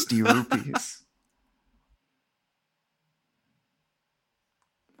Busty Rupees.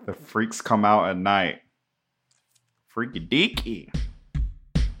 The freaks come out at night. Freaky deaky.